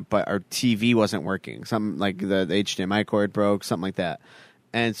WrestleMania, but our TV wasn't working. Something like the HDMI cord broke, something like that.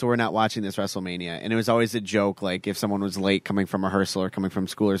 And so we're not watching this WrestleMania. And it was always a joke, like if someone was late coming from rehearsal or coming from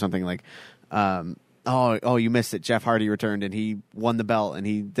school or something, like, oh, you missed it. Jeff Hardy returned and he won the belt and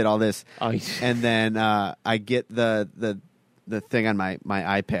he did all this. Oh, and then I get the thing on my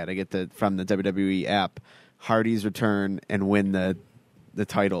iPad. I get from the WWE app, Hardy's return and win the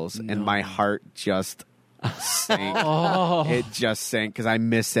titles. No. And my heart just sank. It just sank because I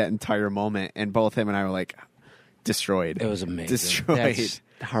missed that entire moment, and both him and I were like destroyed. It was amazing. Destroyed. That's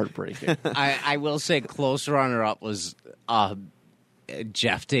heartbreaking. I will say close runner up was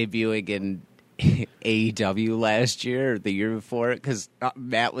Jeff debuting in AEW last year or the year before, because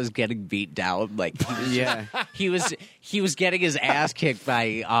Matt was getting beat down. Like he was getting his ass kicked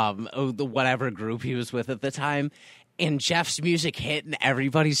by the whatever group he was with at the time. and Jeff's music hit and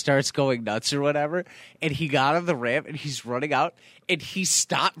everybody starts going nuts or whatever, and he got on the ramp and he's running out and he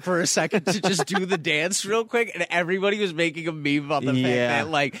stopped for a second to just do the dance real quick, and everybody was making a meme about the fact that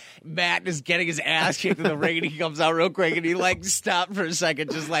like Matt is getting his ass kicked in the ring and he comes out real quick and he like stopped for a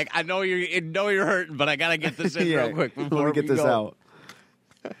second, just like, I know you're hurting, but I gotta get this in real quick before we get this out.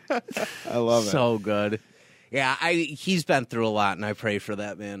 I love it. So good. Yeah, he's been through a lot, and I pray for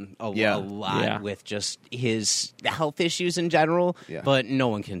that man a lot with just his health issues in general. Yeah. But no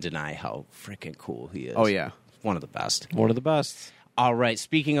one can deny how freaking cool he is. Oh, yeah. One of the best. One of the best. All right,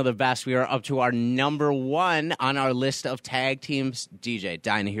 speaking of the best, we are up to our number one on our list of tag teams. DJ,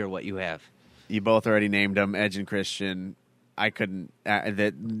 dying to hear what you have. You both already named them, Edge and Christian. I couldn't.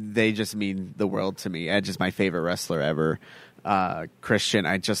 They just mean the world to me. Edge is my favorite wrestler ever. Christian,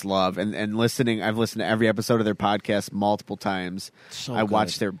 I just love and listening. I've listened to every episode of their podcast multiple times. I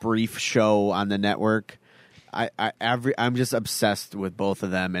watched their brief show on the network. I'm just obsessed with both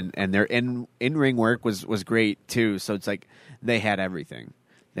of them, and their in ring work was great too. So it's like they had everything.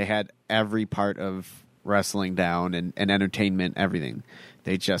 They had every part of wrestling down and entertainment, everything.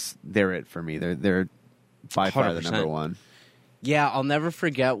 They're it for me. They're by far the 100%. number one. Yeah, I'll never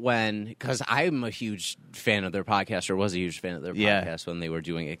forget when, because I'm a huge fan of their podcast, or was a huge fan of their podcast when they were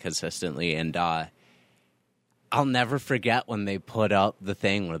doing it consistently, and I'll never forget when they put up the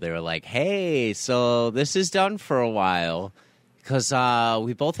thing where they were like, hey, so this is done for a while, because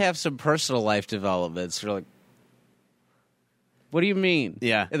we both have some personal life developments. We're like, what do you mean?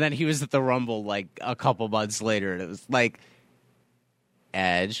 Yeah. And then he was at the Rumble like a couple months later, and it was like,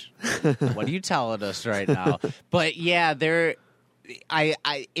 Edge, what are you telling us right now? But yeah,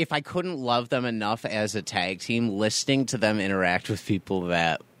 if I couldn't love them enough as a tag team, listening to them interact with people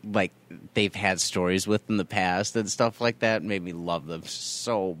that like they've had stories with in the past and stuff like that made me love them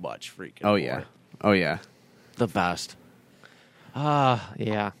so much. Freaking Oh yeah, oh yeah, the best.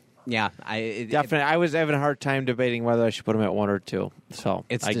 Yeah. Yeah, Definitely. I was having a hard time debating whether I should put him at 1 or 2. So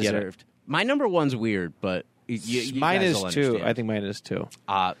it's I deserved. Get it. My number one's weird, but Mine guys is will 2. understand. I think mine is 2.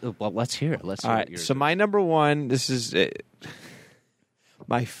 Well, let's hear it. Let's hear All what right. yours So is. my number 1. This is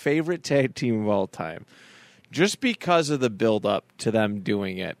my favorite tag team of all time, just because of the build up to them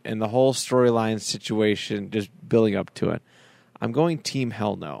doing it and the whole storyline situation, just building up to it. I'm going Team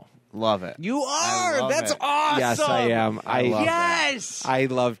Hell No. love it. You I are. love That's it. awesome. Yes, I am. I love that. Yes. I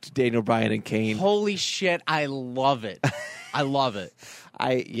loved Daniel Bryan and Kane. Holy shit! I love it. I love it.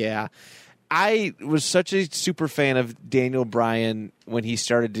 I was such a super fan of Daniel Bryan when he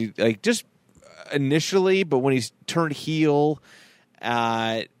started to, like, just initially, but when he turned heel,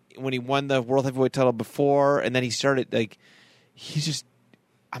 when he won the World Heavyweight title before, and then he started, like,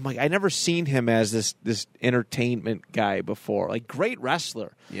 I'm like, I never seen him as this entertainment guy before. Like, great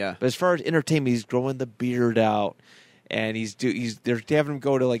wrestler. Yeah. But as far as entertainment, he's growing the beard out. And they're having him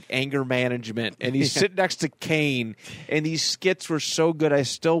go to like anger management, and he's sitting next to Kane. And these skits were so good, I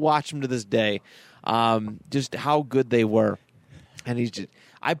still watch them to this day. Just how good they were. And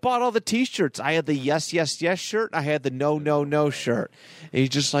I bought all the T-shirts. I had the yes, yes, yes shirt. I had the no, no, no shirt. And he's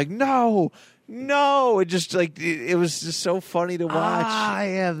just like, no. It just like it was just so funny to watch. I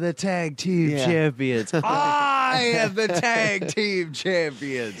am the tag team champions. I am the tag team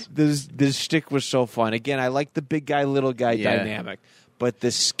champions. This shtick was so fun. Again, I like the big guy, little guy dynamic, but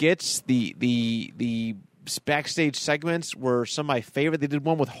the skits, the backstage segments were some of my favorite. They did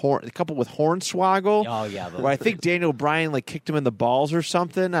one with a couple with Hornswoggle. Oh yeah, where I think Daniel Bryan like kicked him in the balls or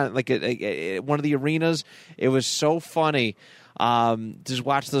something, like at one of the arenas. It was so funny. Just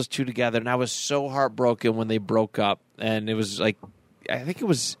watch those two together, and I was so heartbroken when they broke up. And it was like, I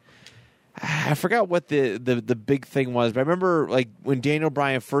forgot what the big thing was, but I remember like when Daniel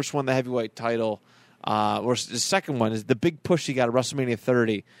Bryan first won the heavyweight title, or the second one is the big push he got at WrestleMania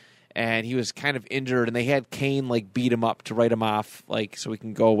 30, and he was kind of injured, and they had Kane like beat him up to write him off, like so he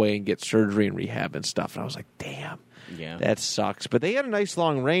can go away and get surgery and rehab and stuff. And I was like, damn, that sucks. But they had a nice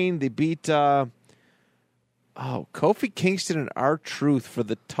long reign. They beat Kofi Kingston and R-Truth for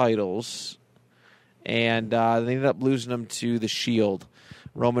the titles, and they ended up losing them to The Shield,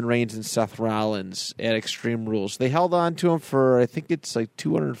 Roman Reigns and Seth Rollins at Extreme Rules. They held on to him for, I think it's like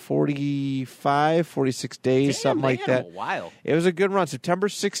 46 days, something like that. A while. It was a good run. September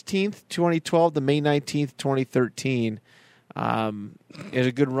 16th, 2012 to May 19th, 2013. It was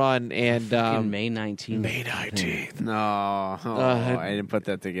a good run. And May 19th. May 19th. No, I didn't put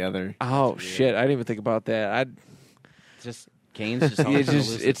that together. Oh, shit. I didn't even think about that. Just Kane's just always gonna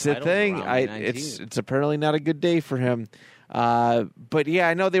lose it's the a title thing. around May 19th. It's apparently not a good day for him. But yeah,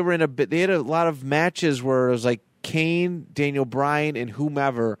 I know they had a lot of matches where it was like Kane, Daniel Bryan, and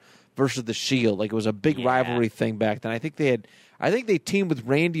whomever versus the Shield. Like, it was a big rivalry thing back then. I think they teamed with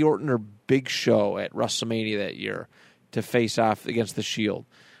Randy Orton or Big Show at WrestleMania that year to face off against the Shield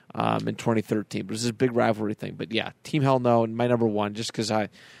in 2013. But it was this big rivalry thing. But yeah, Team Hell No, and my number one, just because I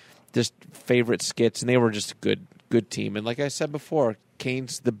just favorite skits, and they were just a good team. And like I said before,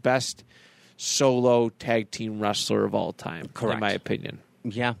 Kane's the best solo tag team wrestler of all time, Correct. in my opinion.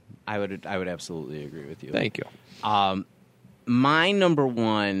 Yeah, I would absolutely agree with you. Thank you. My number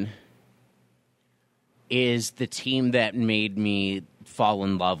one is the team that made me fall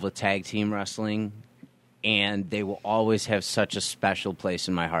in love with tag team wrestling, and they will always have such a special place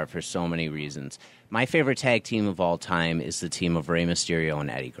in my heart for so many reasons. My favorite tag team of all time is the team of Rey Mysterio and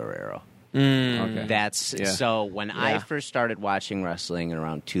Eddie Guerrero. Okay. That's so when I first started watching wrestling in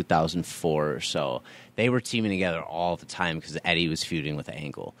around 2004 or so, they were teaming together all the time because Eddie was feuding with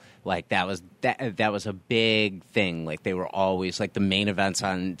Angle. Like that was a big thing. Like they were always like the main events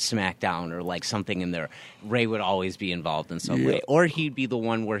on SmackDown or like something in there. Ray would always be involved in some way, or he'd be the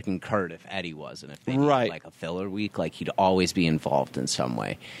one working Kurt if Eddie wasn't. If they needed like a filler week, like he'd always be involved in some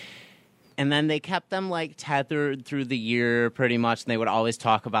way. And then they kept them like tethered through the year pretty much. And they would always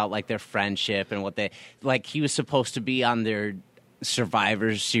talk about like their friendship and what they like. He was supposed to be on their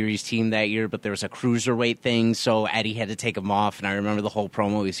Survivor Series team that year, but there was a cruiserweight thing. So Eddie had to take him off. And I remember the whole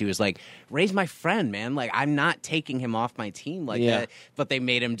promo was he was like, Ray's my friend, man. Like I'm not taking him off my team like that. But they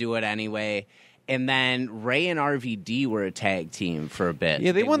made him do it anyway. And then Ray and RVD were a tag team for a bit.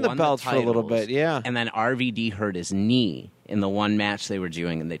 Yeah, they won the belts for a little bit, yeah. And then RVD hurt his knee in the one match they were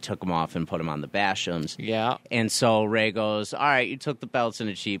doing, and they took him off and put him on the Bashams. Yeah. And so Ray goes, all right, you took the belts in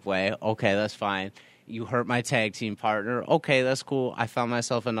a cheap way. Okay, that's fine. You hurt my tag team partner. Okay, that's cool. I found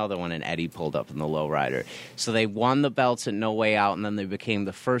myself another one, and Eddie pulled up in the lowrider. So they won the belts at No Way Out, and then they became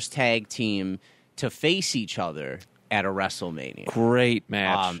the first tag team to face each other at a WrestleMania. Great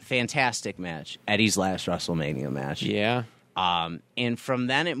match. Fantastic match. Eddie's last WrestleMania match. Yeah. And from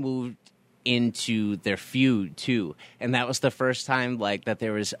then it moved into their feud too, and that was the first time like that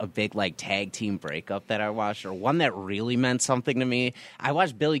there was a big like tag team breakup that I watched, or one that really meant something to me. I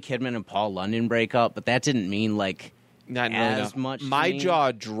watched Billy Kidman and Paul London break up, but that didn't mean like not as really, much. To my me.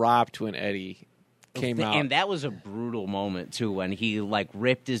 jaw dropped when Eddie came out, and that was a brutal moment too when he like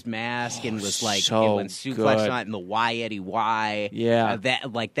ripped his mask and was like so when suplexed on it and the why Eddie why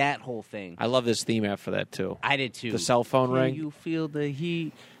that like that whole thing. I love this theme after that too. I did too. The cell phone Can ring. You feel the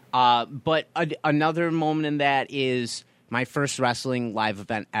heat. But another moment in that is my first wrestling live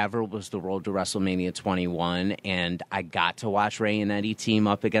event ever was the Road to WrestleMania 21, and I got to watch Ray and Eddie team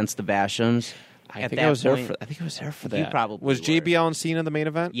up against the Bashams. I think I was there for that. You probably was were. JBL and Cena the main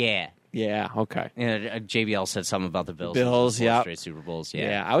event? Yeah. Yeah, okay. And JBL said something about the Bills. Yeah. Straight Super Bowls,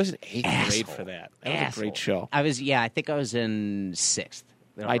 Yeah, I was in 8th grade Asshole. for that. That was a great show. I think I was in 6th.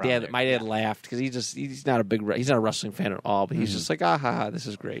 My dad laughed because he's not a wrestling fan at all, but he's just like, this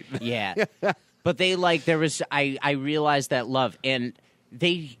is great. Yeah. But they I realized that love, and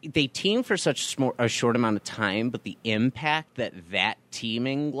they teamed for such a short amount of time, but the impact that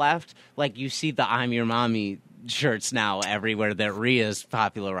teaming left, like you see the I'm Your Mommy shirts now everywhere that Rhea's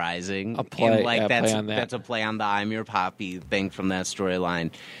popularizing. That's a play on the I'm Your Poppy thing from that storyline.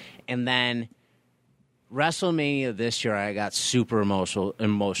 And then WrestleMania this year, I got super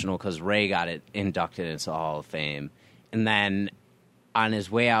emotional because Ray got it inducted into the Hall of Fame. And then on his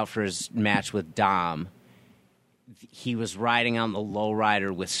way out for his match with Dom, he was riding on the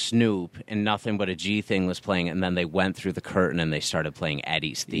lowrider with Snoop, and Nothing But a G Thing was playing. And then they went through the curtain and they started playing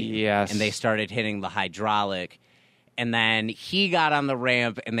Eddie's theme. Yes. And they started hitting the hydraulic. And then he got on the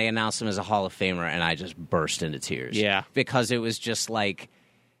ramp and they announced him as a Hall of Famer, and I just burst into tears. Yeah. Because it was just like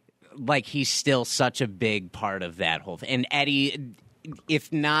he's still such a big part of that whole thing. And Eddie,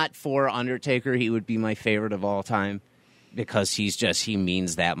 if not for Undertaker, he would be my favorite of all time because he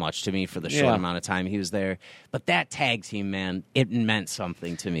means that much to me for the short amount of time he was there. But that tag team, man, it meant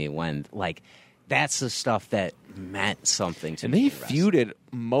something to me when, like, that's the stuff that meant something to me. And they feuded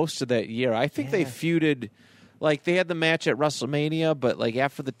most of that year. I think they feuded. Like, they had the match at WrestleMania, but, like,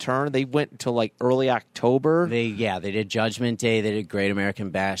 after the turn, they went until, like, early October. They did Judgment Day. They did Great American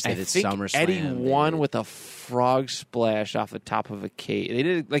Bash. They did SummerSlam. Eddie won with a frog splash off the top of a cage. They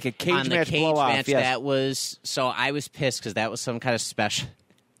did, like, a cage match blow-off. Yes. That was... So I was pissed because that was some kind of special...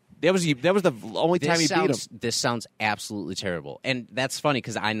 That was the only time he beat him. This sounds absolutely terrible. And that's funny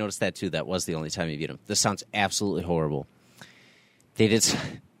because I noticed that, too. That was the only time he beat him. This sounds absolutely horrible. They did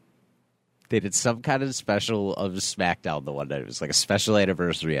some kind of special of SmackDown the one night. It was like a special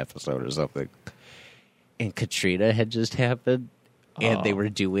anniversary episode or something. And Katrina had just happened. And they were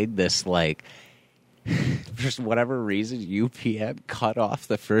doing this, like, for whatever reason, UPN cut off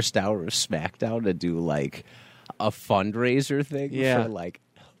the first hour of SmackDown to do like a fundraiser thing Yeah. for like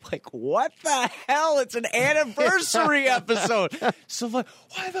what the hell? It's an anniversary episode. So like,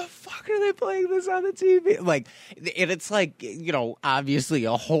 why the fuck are they playing this on the TV? Like, and it's like, you know, obviously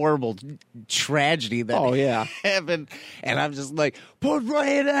a horrible tragedy that Oh, yeah. happened. And I'm just like, put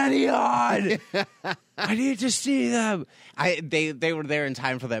Ray and Eddie on. I need to see them. They were there in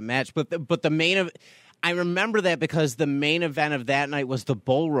time for that match, but the main of. I remember that because the main event of that night was the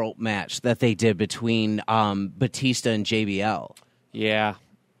bull rope match that they did between Batista and JBL. Yeah.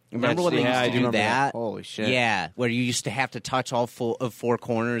 Remember when they Yeah, I used do to do remember that? Holy shit. Yeah, where you used to have to touch all four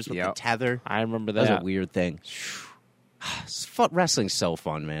corners with the Yep. tether. I remember That that. was a weird thing. Wrestling's so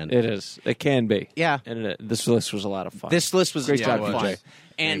fun, man. It is. It can be. Yeah. And this list was a lot of fun. This list was Great a job, ton of fun. DJ.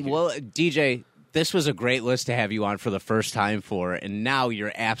 And well, DJ, this was a great list to have you on for the first time for, and now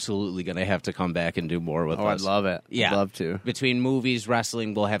you're absolutely going to have to come back and do more with Oh, us. I'd love it. Yeah, I'd love to. Between movies,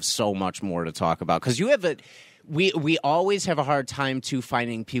 wrestling, we'll have so much more to talk about because you have a. We always have a hard time to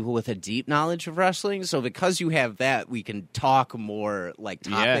finding people with a deep knowledge of wrestling. So because you have that, we can talk more like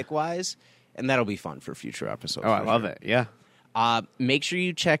topic wise, and that'll be fun for future episodes. Oh, I for love sure. it. Yeah. Make sure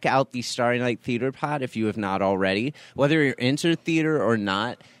you check out the Starry Night Theater pod if you have not already. Whether you're into theater or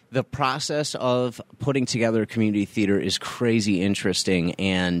not, the process of putting together a community theater is crazy interesting,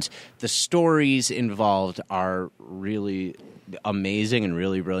 and the stories involved are really amazing and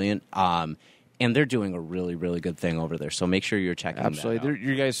really brilliant. And they're doing a really, really good thing over there. So make sure you're checking Absolutely. that out.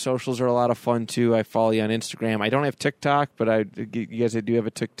 Your guys' socials are a lot of fun, too. I follow you on Instagram. I don't have TikTok, but you guys do have a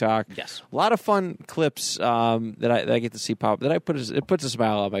TikTok. Yes. A lot of fun clips that I get to see pop. It puts a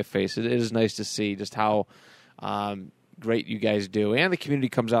smile on my face. It is nice to see just how great you guys do. And the community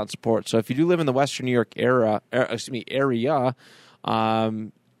comes out and supports. So if you do live in the Western New York area,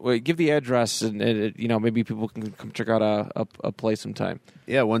 well, give the address, and maybe people can come check out a play sometime.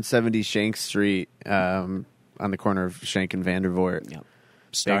 Yeah, 170 Shank Street on the corner of Shank and Vandervoort. Yep.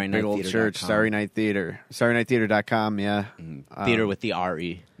 Big old church, Starry Night Theater. StarryNightTheater.com, yeah. Theater with the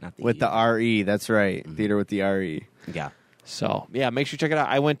R-E, not the With E. the R-E, that's right. Theater with the R-E. Yeah. So, yeah, make sure you check it out.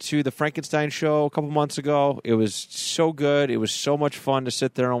 I went to the Frankenstein show a couple months ago. It was so good. It was so much fun to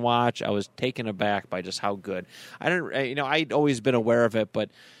sit there and watch. I was taken aback by just how good. I'd always been aware of it, but,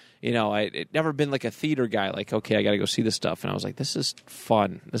 I'd never been like a theater guy. Like, okay, I got to go see this stuff. And I was like, this is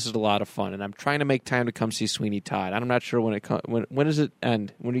fun. This is a lot of fun. And I'm trying to make time to come see Sweeney Todd. I'm not sure when it comes. When does it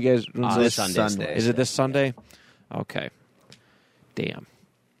end? When do you guys? This Sunday. Is it this Sunday? Okay. Damn.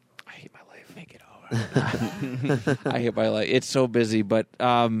 I hate my life. Make it over. I hate my life. It's so busy, but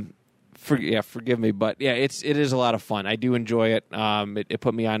forgive me. But yeah, it is a lot of fun. I do enjoy it. It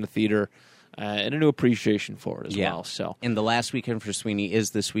put me on the theater and a new appreciation for it as well. So, and the last weekend for Sweeney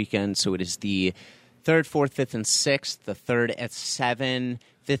is this weekend, so it is the 3rd, 4th, 5th, and 6th. The 3rd at 7,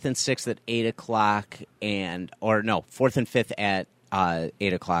 5th and 6th at 8 o'clock, 4th and 5th at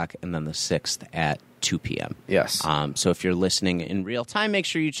 8 o'clock, and then the 6th at 2 p.m. Yes. So if you're listening in real time, make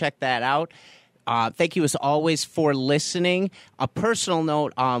sure you check that out. Thank you as always for listening. A personal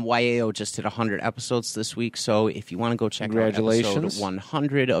note, YAO just hit 100 episodes this week, so if you want to go check out Congratulations. episode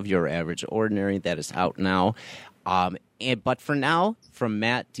 100 of Your Average Ordinary, that is out now. But for now, from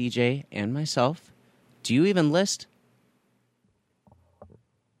Matt, DJ, and myself, do you even list?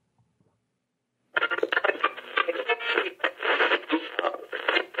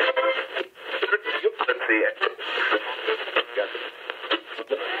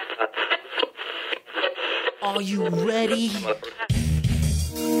 Are you ready?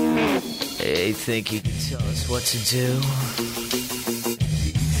 Hey, think you can tell us what to do?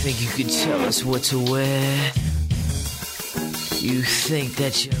 Think you can tell us what to wear? You think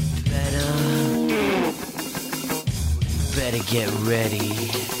that you're better? Better get ready.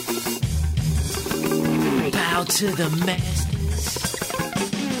 Bow to the masters.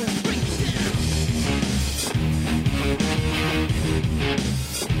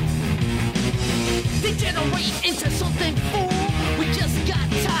 Degenerate into something fool. We just got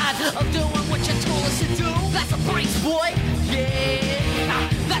tired of doing what you told us to do. That's a breaks, boy. Yeah,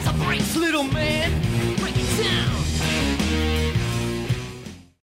 that's a breaks, little man.